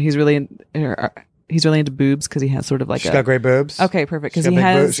really into boobs because he has sort of like she's got great boobs. Okay, perfect.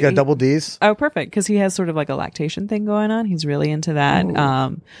 Because she's got double D's. Oh, perfect. Because he has sort of like a lactation thing going on. He's really into that.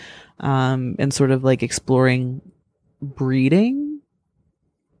 And sort of like exploring breeding.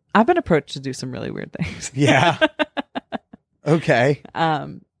 I've been approached to do some really weird things. Yeah. Okay.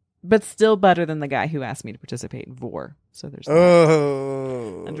 But still better than the guy who asked me to participate in Vor. So there's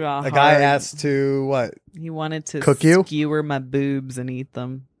a guy asked to what? He wanted to cook you? Skewer my boobs and eat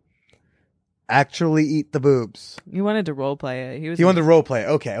them. Actually eat the boobs. He wanted to role play it. He wanted to role play.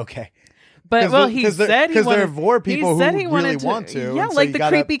 Okay. But he said he wanted, there are Vor people who really want to. Yeah, like the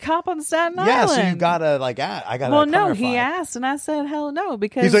creepy cop on Staten Island. Yeah, so you gotta I gotta. Well, no, clarify. he asked, and I said, hell no,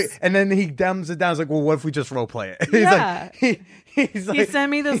 because he's like, and then he dumbs it down. He's like, well, what if we just role play it? He sent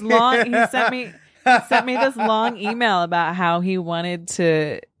me this long. He sent me this long email about how he wanted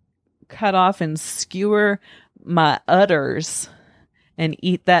to cut off and skewer my udders and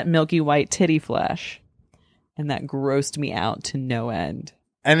eat that milky white titty flesh, and that grossed me out to no end.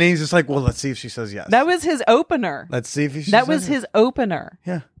 And he's just like, well, let's see if she says yes. That was his opener. Let's see if that was his opener.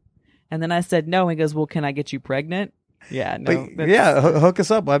 Yeah. And then I said no. He goes, well, can I get you pregnant? Yeah, no. Hook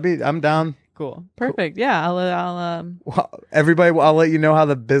us up. I'm down. Cool. Perfect. Cool. Yeah, Well, everybody, I'll let you know how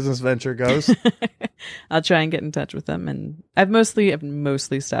the business venture goes. I'll try and get in touch with them. And I've mostly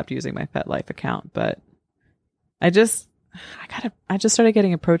stopped using my FetLife account, but I just started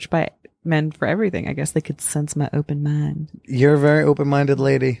getting approached by men for everything. I guess they could sense my open mind. You're a very open-minded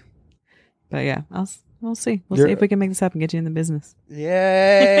lady. But yeah, we'll see. We'll see if we can make this happen. Get you in the business.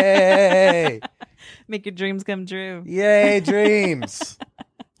 Yay! Make your dreams come true. Yay, dreams!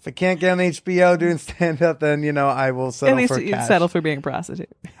 If I can't get on HBO doing stand-up, then I will settle for cash. At least settle for being a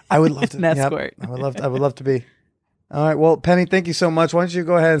prostitute. I would love to. An escort. I would love to be. All right. Well, Penny, thank you so much. Why don't you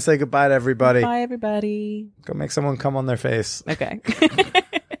go ahead and say goodbye to everybody? Bye, everybody. Go make someone come on their face. Okay.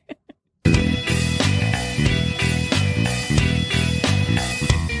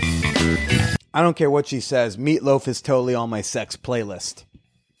 I don't care what she says. Meatloaf is totally on my sex playlist.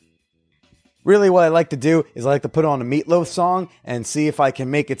 Really, what I like to do is I like to put on a Meatloaf song and see if I can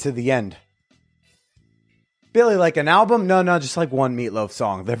make it to the end. Billy, like an album? No, just like one Meatloaf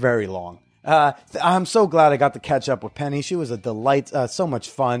song. They're very long. I'm so glad I got to catch up with Penny. She was a delight. So much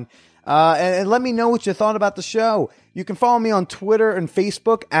fun. And let me know what you thought about the show. You can follow me on Twitter and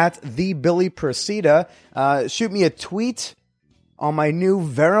Facebook at TheBillyProcida. Shoot me a tweet on my new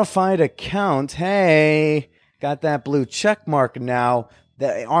verified account. Hey, got that blue check mark now.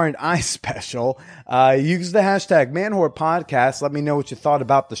 That aren't I special? Use the hashtag ManWhorePodcast. Let me know what you thought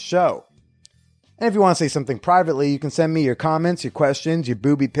about the show. And if you want to say something privately, you can send me your comments, your questions, your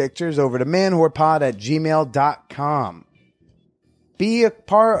booby pictures over to manwhorepod@gmail.com. Be a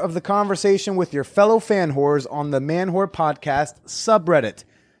part of the conversation with your fellow fan whores on the Man Whore Podcast subreddit.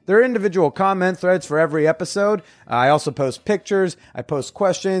 There are individual comment threads for every episode. I also post pictures. I post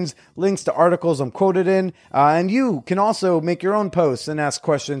questions, links to articles I'm quoted in. And you can also make your own posts and ask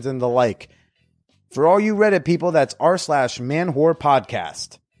questions and the like. For all you Reddit people, that's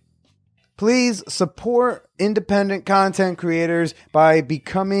r/manwhorepodcast. Please support independent content creators by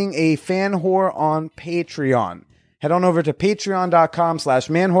becoming a fan whore on Patreon. Head on over to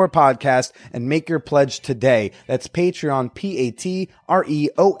patreon.com/manwhorepodcast and make your pledge today. That's Patreon,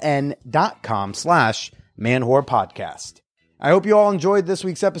 patreon.com/manwhorepodcast. I hope you all enjoyed this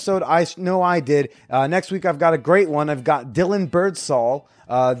week's episode. I know I did. Next week, I've got a great one. I've got Dylan Birdsall,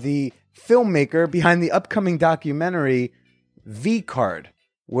 the filmmaker behind the upcoming documentary V-Card,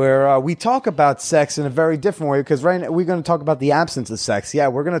 where we talk about sex in a very different way, because right now we're going to talk about the absence of sex. Yeah,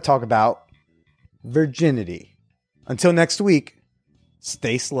 we're going to talk about virginity. Until next week,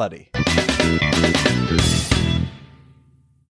 stay slutty.